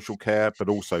adult social care, but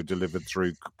also delivered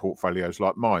through portfolios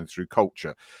like mine, through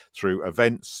culture, through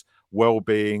events,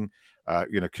 well-being,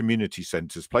 community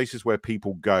centres, places where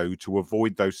people go to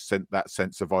avoid that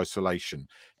sense of isolation,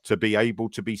 to be able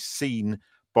to be seen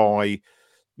by,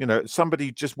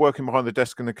 somebody just working behind the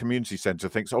desk in the community centre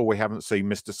thinks, oh, we haven't seen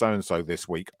Mr. So-and-so this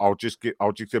week. I'll just give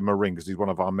him a ring because he's one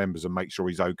of our members and make sure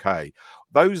he's okay.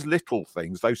 Those little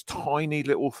things, those tiny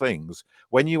little things,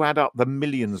 when you add up the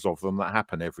millions of them that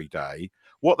happen every day,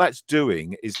 what that's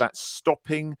doing is that's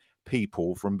stopping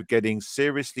people from getting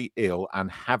seriously ill and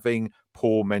having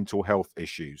poor mental health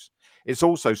issues. It's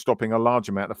also stopping a large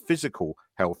amount of physical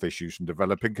health issues from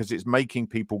developing because it's making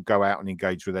people go out and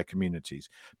engage with their communities.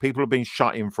 People have been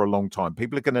shut in for a long time.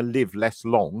 People are going to live less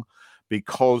long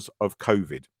because of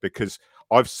COVID, because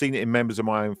I've seen it in members of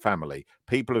my own family.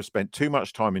 People have spent too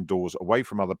much time indoors, away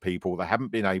from other people. They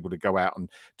haven't been able to go out and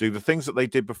do the things that they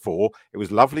did before. It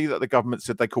was lovely that the government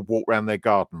said they could walk around their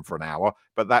garden for an hour,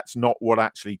 but that's not what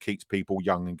actually keeps people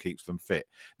young and keeps them fit.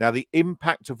 Now, the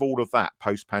impact of all of that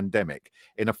post-pandemic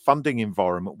in a funding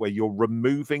environment where you're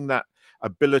removing that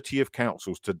ability of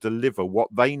councils to deliver what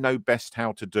they know best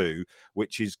how to do,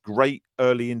 which is great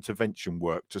early intervention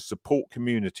work to support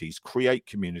communities, create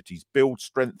communities, build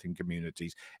strength in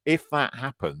communities. If that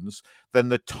happens, then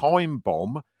the time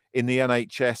bomb in the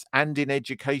NHS and in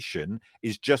education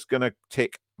is just going to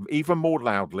tick even more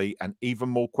loudly and even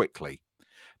more quickly.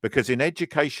 Because in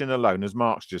education alone, as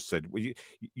Mark's just said,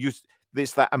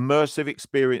 it's that immersive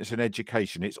experience in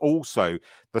education. It's also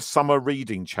the summer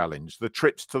reading challenge, the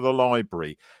trips to the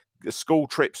library, the school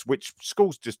trips, which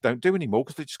schools just don't do anymore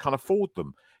because they just can't afford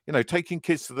them. You know, taking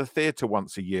kids to the theatre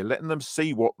once a year, letting them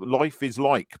see what life is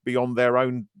like beyond their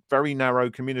own very narrow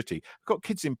community. I've got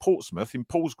kids in Portsmouth, in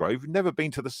Paulsgrove, who've never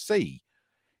been to the sea.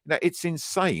 Now, it's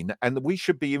insane, and we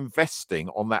should be investing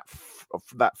on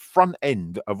that front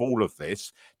end of all of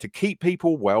this to keep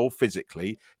people well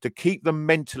physically, to keep them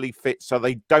mentally fit so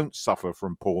they don't suffer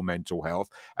from poor mental health,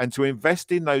 and to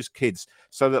invest in those kids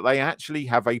so that they actually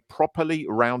have a properly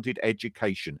rounded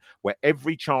education where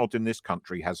every child in this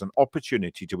country has an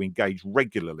opportunity to engage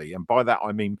regularly, and by that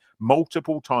I mean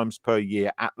multiple times per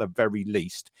year at the very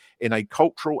least, in a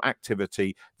cultural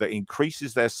activity that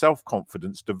increases their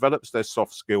self-confidence, develops their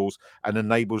soft skills, and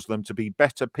enables them to be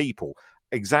better people.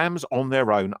 Exams on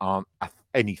their own aren't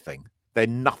anything. They're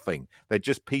nothing. They're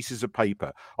just pieces of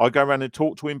paper. I go around and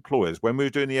talk to employers. When we were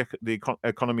doing the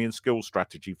economy and skills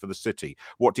strategy for the city,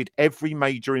 what did every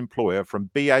major employer from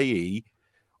BAE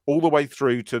all the way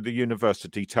through to the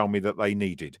university tell me that they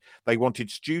needed? They wanted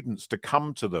students to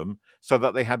come to them so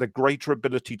that they had a greater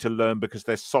ability to learn because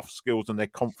their soft skills and their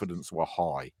confidence were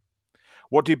high.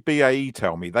 What did BAE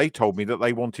tell me? They told me that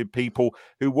they wanted people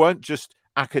who weren't just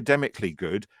academically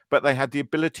good, but they had the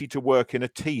ability to work in a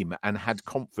team and had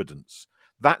confidence.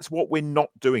 That's what we're not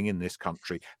doing in this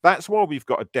country. That's why we've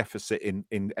got a deficit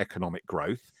in economic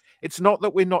growth. It's not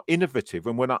that we're not innovative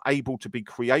and we're not able to be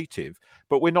creative,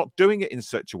 but we're not doing it in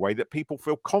such a way that people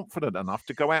feel confident enough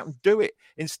to go out and do it.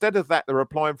 Instead of that, they're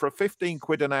applying for a 15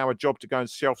 quid an hour job to go and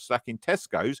shelf stack in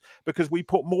Tesco's because we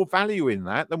put more value in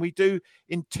that than we do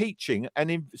in teaching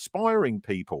and inspiring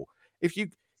people. If you're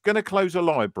going to close a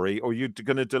library or you're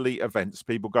going to delete events,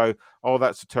 people go, oh,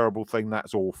 that's a terrible thing,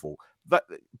 that's awful. But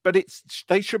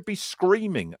they should be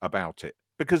screaming about it.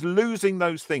 Because losing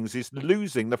those things is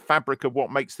losing the fabric of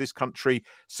what makes this country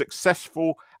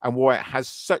successful and why it has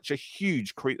such a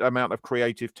huge amount of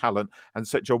creative talent and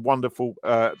such a wonderful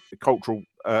cultural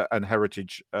and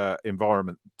heritage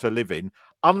environment to live in,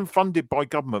 unfunded by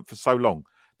government for so long.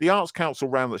 The Arts Council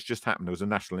round that's just happened was a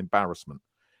national embarrassment.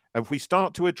 And if we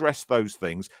start to address those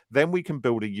things, then we can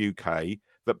build a UK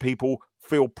that people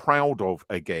feel proud of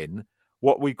again.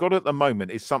 What we've got at the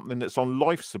moment is something that's on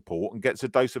life support and gets a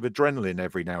dose of adrenaline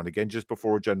every now and again just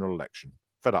before a general election.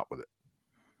 Fed up with it.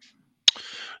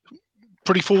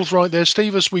 Pretty forthright there,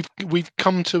 Steve, as we've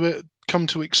come to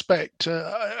expect.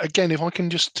 Again, if I can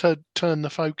just turn the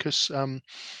focus,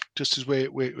 just as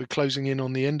we're closing in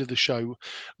on the end of the show,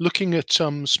 looking at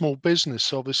small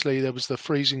business. Obviously, there was the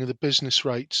freezing of the business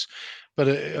rates, but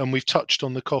and we've touched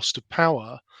on the cost of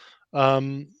power.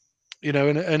 You know,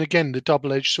 and again, the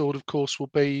double-edged sword, of course,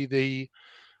 will be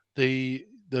the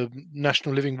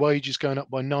national living wage is going up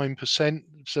by 9%.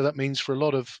 So that means for a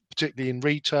lot of, particularly in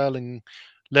retail and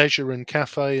leisure and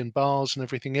cafe and bars and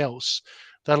everything else,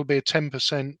 that'll be a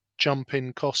 10% jump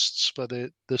in costs for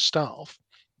the staff.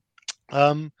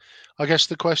 I guess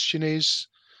the question is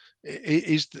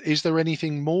there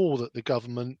anything more that the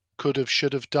government could have,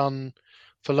 should have done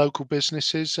for local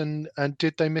businesses, and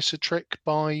did they miss a trick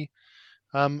by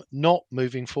not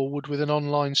moving forward with an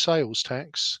online sales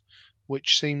tax,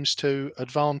 which seems to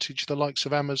advantage the likes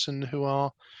of Amazon, who are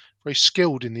very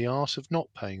skilled in the art of not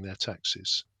paying their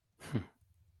taxes?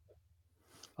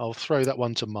 I'll throw that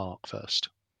one to Mark first.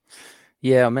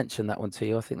 Yeah, I mentioned that one to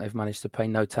you. I think they've managed to pay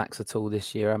no tax at all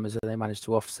this year. Amazon, they managed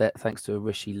to offset, thanks to a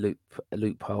Rishi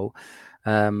loophole,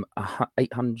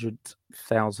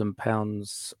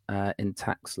 £800,000 in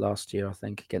tax last year, I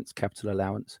think, against capital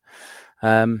allowance.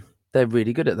 They're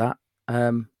really good at that.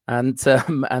 And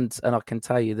I can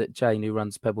tell you that Jane, who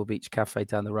runs Pebble Beach Cafe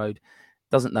down the road,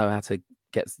 doesn't know how to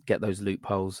get those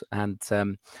loopholes. And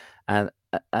I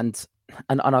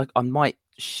might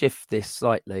shift this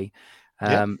slightly,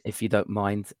 if you don't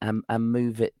mind, and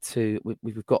move it to,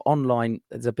 we've got online.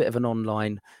 There's a bit of an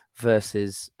online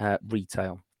versus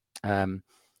retail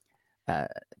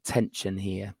tension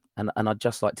here. and I'd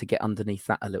just like to get underneath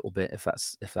that a little bit, if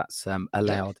that's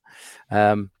allowed.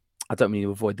 I don't mean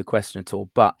to avoid the question at all,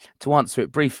 but to answer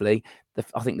it briefly,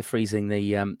 I think the freezing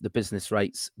the business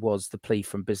rates was the plea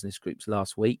from business groups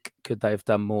last week. Could they have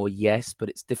done more? Yes, but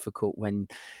it's difficult when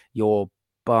you're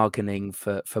bargaining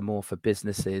for more for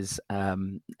businesses.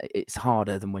 It's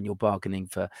harder than when you're bargaining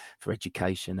for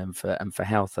education and for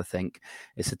health. I think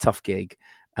it's a tough gig,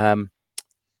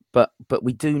 but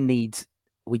we do need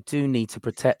to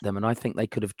protect them, and I think they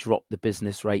could have dropped the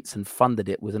business rates and funded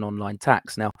it with an online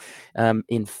tax. Now,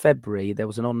 in February there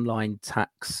was an online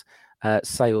tax,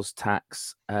 sales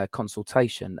tax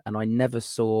consultation, and I never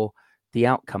saw the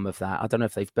outcome of that. I don't know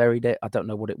if they've buried it. I don't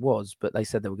know what it was, but they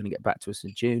said they were going to get back to us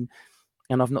in June,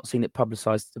 and I've not seen it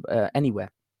publicised anywhere.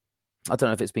 I don't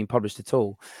know if it's been published at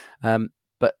all.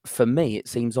 But for me, it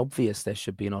seems obvious there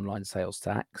should be an online sales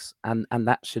tax, and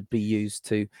that should be used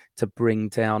to bring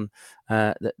down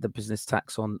the business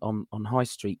tax on high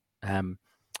street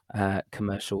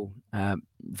commercial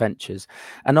ventures.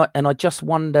 And I just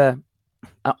wonder.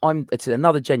 It's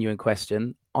another genuine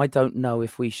question. I don't know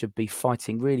if we should be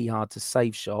fighting really hard to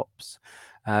save shops,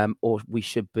 or we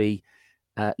should be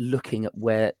looking at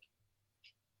where.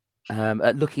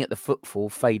 Looking at the footfall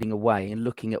fading away and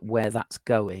looking at where that's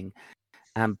going,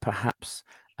 and perhaps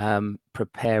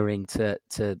preparing to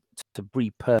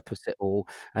repurpose it all.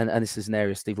 And this is an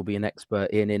area Steve will be an expert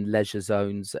in leisure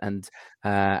zones and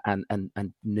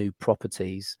new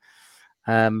properties,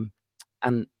 and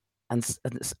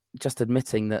just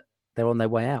admitting that they're on their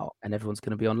way out and everyone's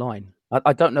going to be online.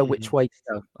 I don't know which way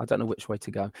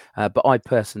to go. But I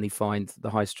personally find the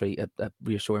high street a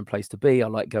reassuring place to be. I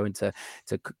like going to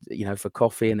for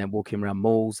coffee and then walking around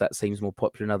malls. That seems more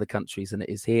popular in other countries than it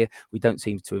is here. We don't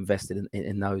seem to invest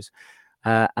in those.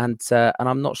 And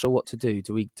I'm not sure what to do.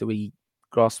 Do we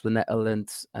grasp the nettle and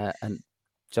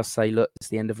just say, look, it's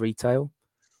the end of retail?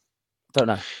 Don't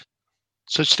know.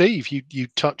 So, Steve, you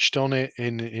touched on it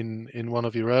in one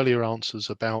of your earlier answers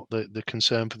about the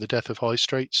concern for the death of high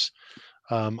streets.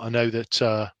 I know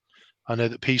that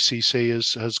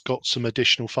PCC has got some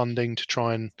additional funding to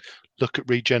try and look at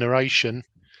regeneration.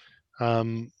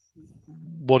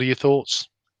 What are your thoughts?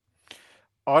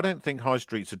 I don't think high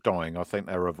streets are dying. I think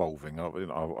they're evolving. I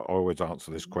always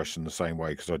answer this question the same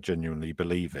way because I genuinely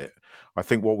believe it. I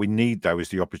think what we need, though, is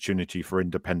the opportunity for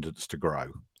independence to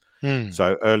grow.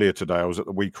 So earlier today, I was at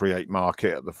the We Create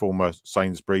market at the former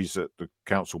Sainsbury's that the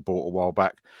council bought a while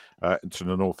back to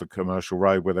the north of Commercial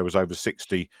Road, where there was over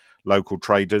 60 local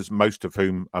traders, most of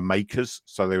whom are makers.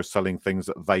 So they were selling things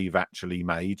that they've actually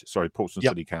made. Sorry, Portsmouth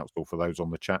City Council for those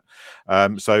on the chat.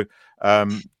 So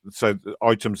the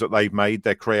items that they've made,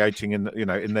 they're creating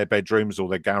in their bedrooms or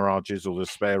their garages or their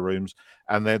spare rooms,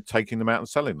 and they're taking them out and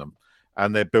selling them.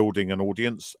 And they're building an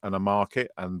audience and a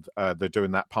market, and they're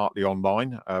doing that partly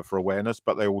online for awareness,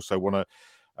 but they also want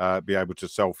to be able to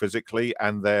sell physically,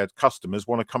 and their customers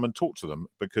want to come and talk to them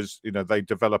because they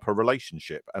develop a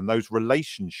relationship, and those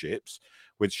relationships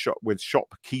with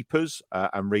shopkeepers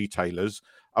and retailers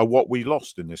are what we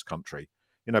lost in this country.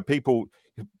 People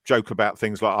joke about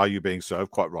things like Are You Being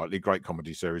Served? Quite rightly, great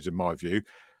comedy series in my view.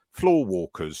 Floor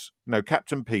walkers.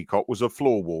 Captain Peacock was a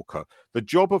floor walker. The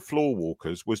job of floor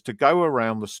walkers was to go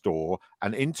around the store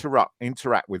and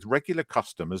interact with regular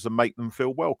customers and make them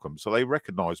feel welcome. So they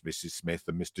recognised Mrs. Smith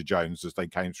and Mr. Jones as they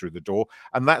came through the door,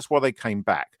 and that's why they came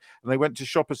back. And they went to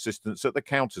shop assistants at the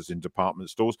counters in department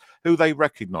stores who they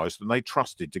recognised and they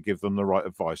trusted to give them the right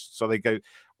advice. So they go.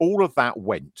 All of that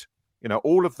went.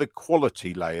 All of the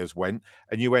quality layers went,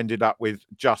 and you ended up with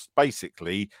just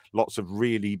basically lots of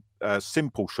really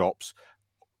simple shops,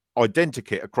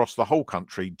 identikit across the whole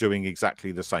country, doing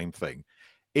exactly the same thing.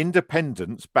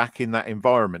 Independence back in that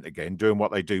environment again, doing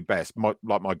what they do best,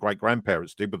 like my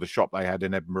great-grandparents did with the shop they had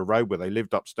in Edinburgh Road, where they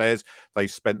lived upstairs. They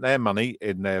spent their money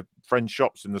in their friends'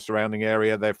 shops in the surrounding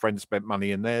area. Their friends spent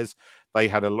money in theirs. They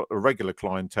had a regular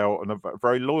clientele and a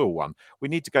very loyal one. We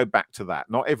need to go back to that.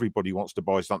 Not everybody wants to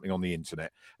buy something on the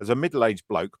internet. As a middle-aged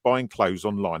bloke, buying clothes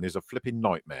online is a flipping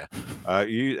nightmare.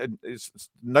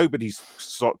 Nobody's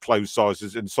clothes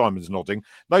sizes, and Simon's nodding,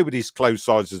 nobody's clothes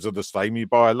sizes are the same. You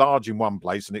buy a large in one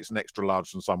place and it's an extra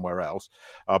large from somewhere else.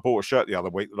 I bought a shirt the other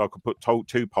week that I could put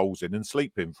 2 poles in and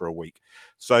sleep in for a week.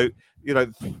 So,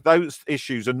 those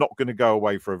issues are not going to go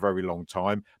away for a very long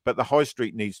time, but the high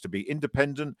street needs to be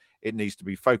independent. It needs to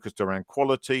be focused around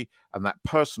quality and that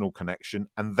personal connection.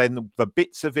 And then the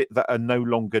bits of it that are no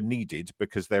longer needed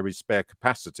because there is spare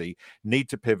capacity need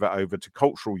to pivot over to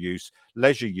cultural use,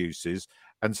 leisure uses,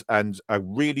 and a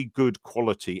really good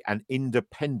quality and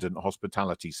independent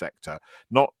hospitality sector,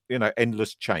 not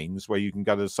endless chains where you can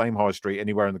go to the same high street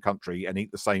anywhere in the country and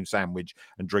eat the same sandwich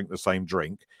and drink the same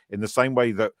drink. In the same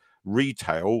way that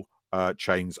retail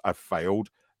chains have failed,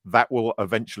 that will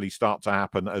eventually start to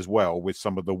happen as well with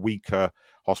some of the weaker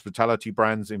hospitality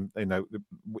brands.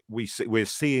 We're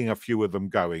seeing a few of them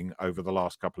going over the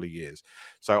last couple of years.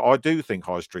 So I do think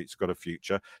high street's got a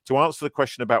future. To answer the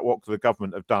question about what the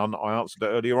government have done, I answered it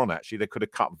earlier on. Actually, they could have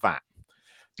cut VAT,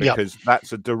 because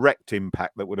that's a direct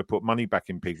impact that would have put money back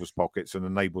in people's pockets and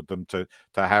enabled them to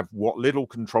have what little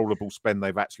controllable spend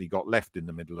they've actually got left in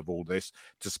the middle of all this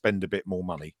to spend a bit more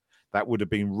money. That would have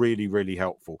been really, really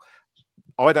helpful.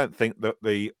 I don't think that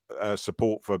the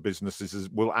support for businesses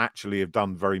will actually have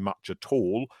done very much at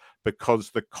all, because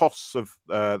the costs of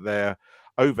their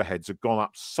overheads have gone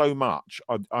up so much.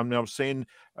 I'm now seeing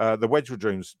the Wedgwood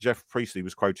Rooms. Jeff Priestley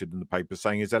was quoted in the paper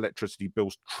saying his electricity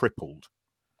bills tripled.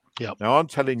 Yep. Now, I'm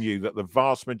telling you that the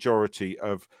vast majority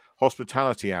of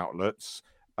hospitality outlets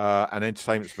and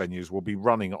entertainment venues will be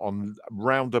running on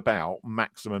roundabout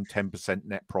maximum 10%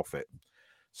 net profit.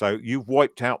 So you've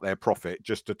wiped out their profit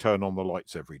just to turn on the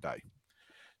lights every day.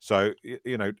 So,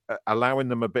 allowing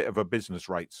them a bit of a business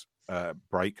rates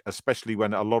break, especially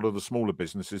when a lot of the smaller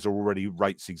businesses are already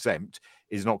rates exempt,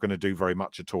 is not going to do very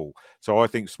much at all. So I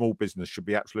think small business should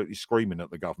be absolutely screaming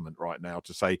at the government right now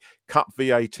to say, cut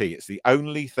VAT. It's the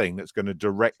only thing that's going to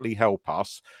directly help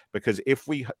us, because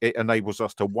it enables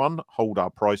us to, one, hold our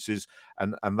prices,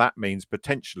 and that means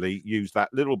potentially use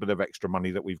that little bit of extra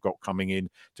money that we've got coming in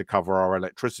to cover our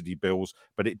electricity bills.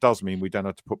 But it does mean we don't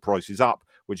have to put prices up,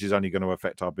 which is only going to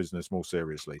affect our business more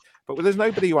seriously. But there's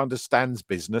nobody who understands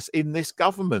business in this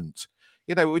government.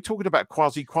 We were talking about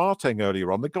Kwasi Kwarteng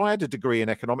earlier on. The guy had a degree in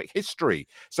economic history,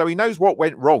 so he knows what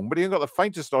went wrong, but he ain't got the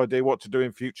faintest idea what to do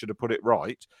in future to put it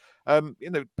right.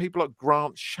 People like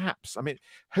Grant Shapps. I mean,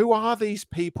 who are these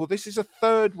people? This is a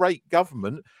third-rate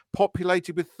government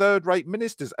populated with third-rate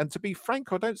ministers. And to be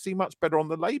frank, I don't see much better on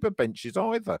the Labour benches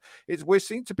either. We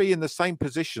seem to be in the same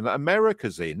position that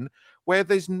America's in, where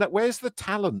where's the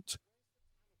talent?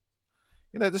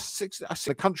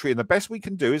 The country, and the best we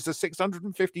can do is the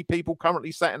 650 people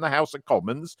currently sat in the House of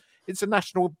Commons. It's a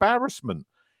national embarrassment.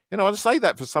 I say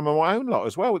that for some of my own lot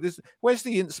as well. Where's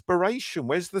the inspiration?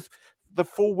 Where's the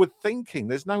forward thinking?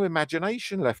 There's no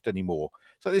imagination left anymore.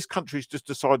 So this country's just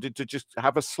decided to just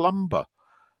have a slumber.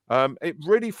 It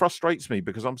really frustrates me,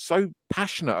 because I'm so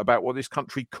passionate about what this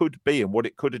country could be and what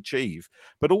it could achieve.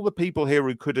 But all the people here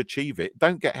who could achieve it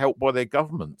don't get help by their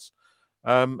governments.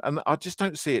 And I just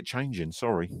don't see it changing.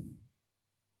 Sorry.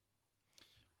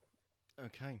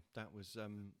 Okay, that was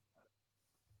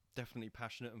definitely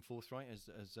passionate and forthright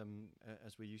as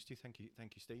we're used to. Thank you,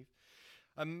 Steve.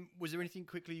 Was there anything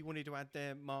quickly you wanted to add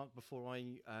there, Mark, before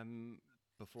I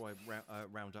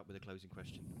round up with a closing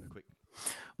question? Quick.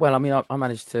 Well, I mean, I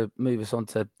managed to move us on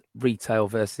to retail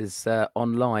versus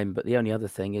online, but the only other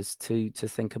thing is to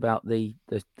think about the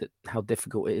how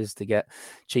difficult it is to get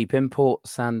cheap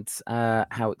imports, and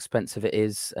how expensive it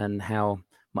is, and how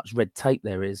much red tape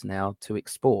there is now to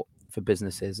export for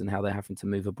businesses, and how they're having to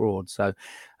move abroad. So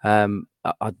I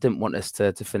didn't want us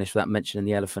to finish without mentioning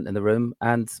the elephant in the room,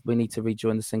 and we need to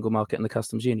rejoin the single market and the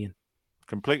customs union.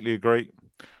 Completely agree.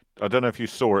 I don't know if you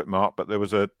saw it, Mark, but there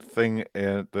was a thing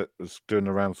that was doing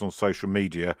the rounds on social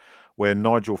media where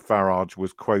Nigel Farage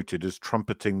was quoted as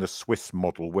trumpeting the Swiss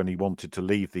model when he wanted to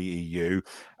leave the EU.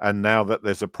 And now that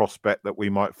there's a prospect that we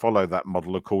might follow that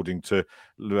model, according to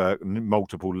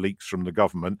multiple leaks from the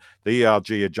government, the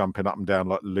ERG are jumping up and down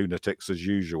like lunatics as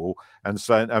usual. And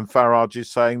Farage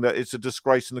is saying that it's a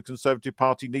disgrace and the Conservative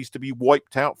Party needs to be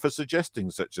wiped out for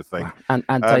suggesting such a thing.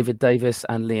 And David Davis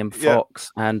and Liam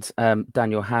Fox and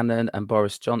Daniel Hannan and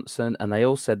Boris Johnson, and they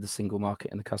all said the single market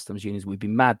and the customs unions, we'd be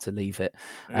mad to leave it.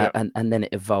 And then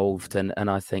it evolved, and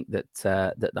I think that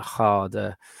that the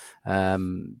harder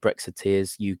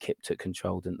Brexiteers, UKIP took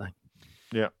control, didn't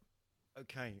they? Yeah.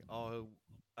 Okay. I'll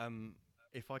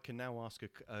if I can now ask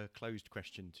a closed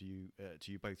question to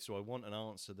you both. So I want an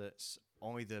answer that's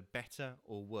either better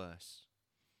or worse.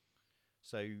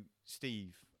 So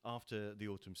Steve, after the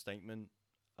autumn statement,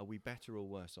 are we better or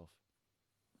worse off?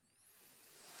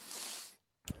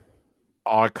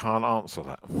 I can't answer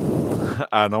that.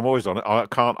 And I'm always on it. I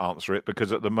can't answer it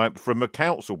because at the moment, from a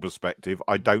council perspective,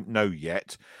 I don't know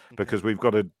yet, because we've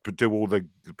got to do all the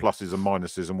pluses and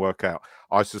minuses and work out.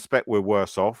 I suspect we're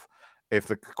worse off. If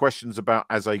the question's about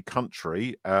as a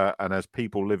country and as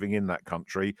people living in that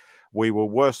country, we were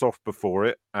worse off before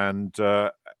it, and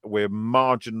we're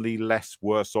marginally less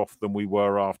worse off than we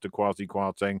were after Kwasi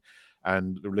Kwarteng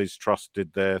and Liz Truss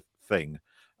did their thing.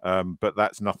 But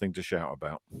that's nothing to shout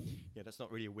about. Yeah, that's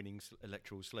not really a winning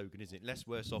electoral slogan, is it? Less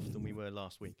worse off than we were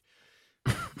last week.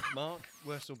 Mark,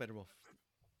 worse or better off?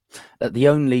 The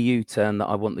only U-turn that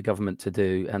I want the government to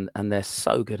do, and they're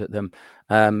so good at them,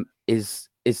 is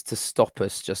to stop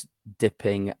us just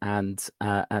dipping and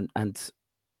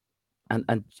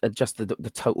just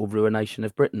the total ruination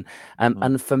of Britain.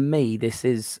 And for me,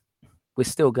 we're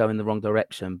still going the wrong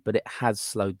direction, but it has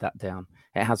slowed that down.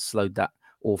 It has slowed that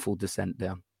awful descent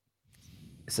down.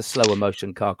 It's a slower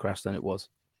motion car crash than it was.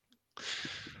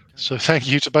 So thank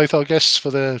you to both our guests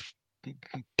for the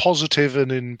positive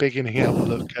and in beginning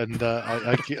outlook. And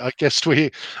I guess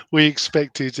we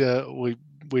expected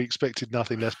we expected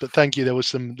nothing less. But thank you. There was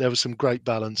some great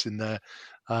balance in there.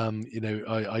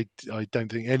 I don't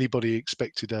think anybody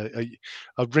expected a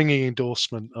ringing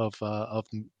endorsement of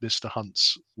Mr.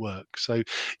 Hunt's work. So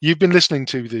you've been listening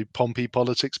to the Pompey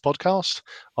Politics podcast.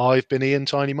 I've been Ian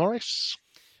Tiny Morris.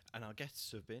 And our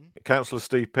guests have been Councillor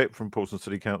Steve Pitt from Portsmouth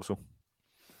City Council.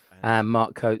 And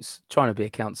Mark Coates, trying to be a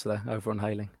councillor over on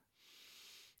Hayling.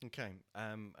 Okay,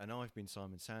 and I've been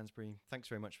Simon Sansbury. Thanks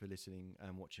very much for listening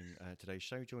and watching today's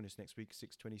show. Join us next week,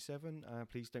 6:27.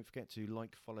 Please don't forget to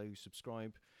like, follow,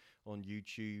 subscribe on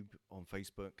YouTube, on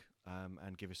Facebook,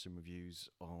 and give us some reviews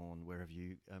on wherever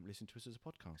you listen to us as a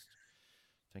podcast.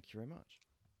 Thank you very much.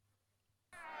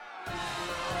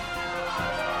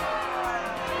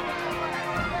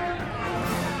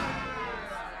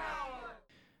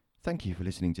 Thank you for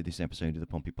listening to this episode of the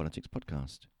Pompey Politics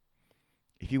podcast.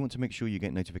 If you want to make sure you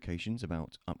get notifications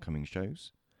about upcoming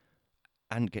shows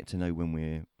and get to know when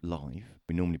we're live,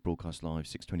 we normally broadcast live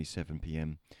 6:27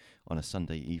 p.m. on a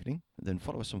Sunday evening, then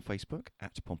follow us on Facebook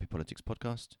at Pompey Politics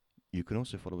Podcast. You can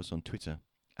also follow us on Twitter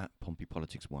at Pompey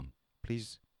Politics 1.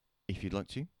 Please, if you'd like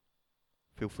to,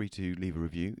 feel free to leave a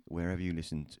review wherever you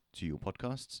listen to your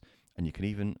podcasts, and you can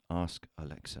even ask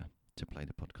Alexa to play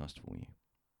the podcast for you.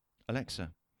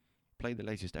 Alexa, play the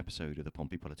latest episode of the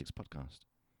Pompey Politics podcast.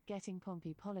 Getting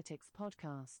Pompey Politics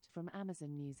podcast from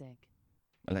Amazon Music.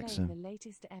 Alexa, Playing the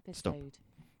latest episode. stop.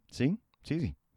 See? It's easy.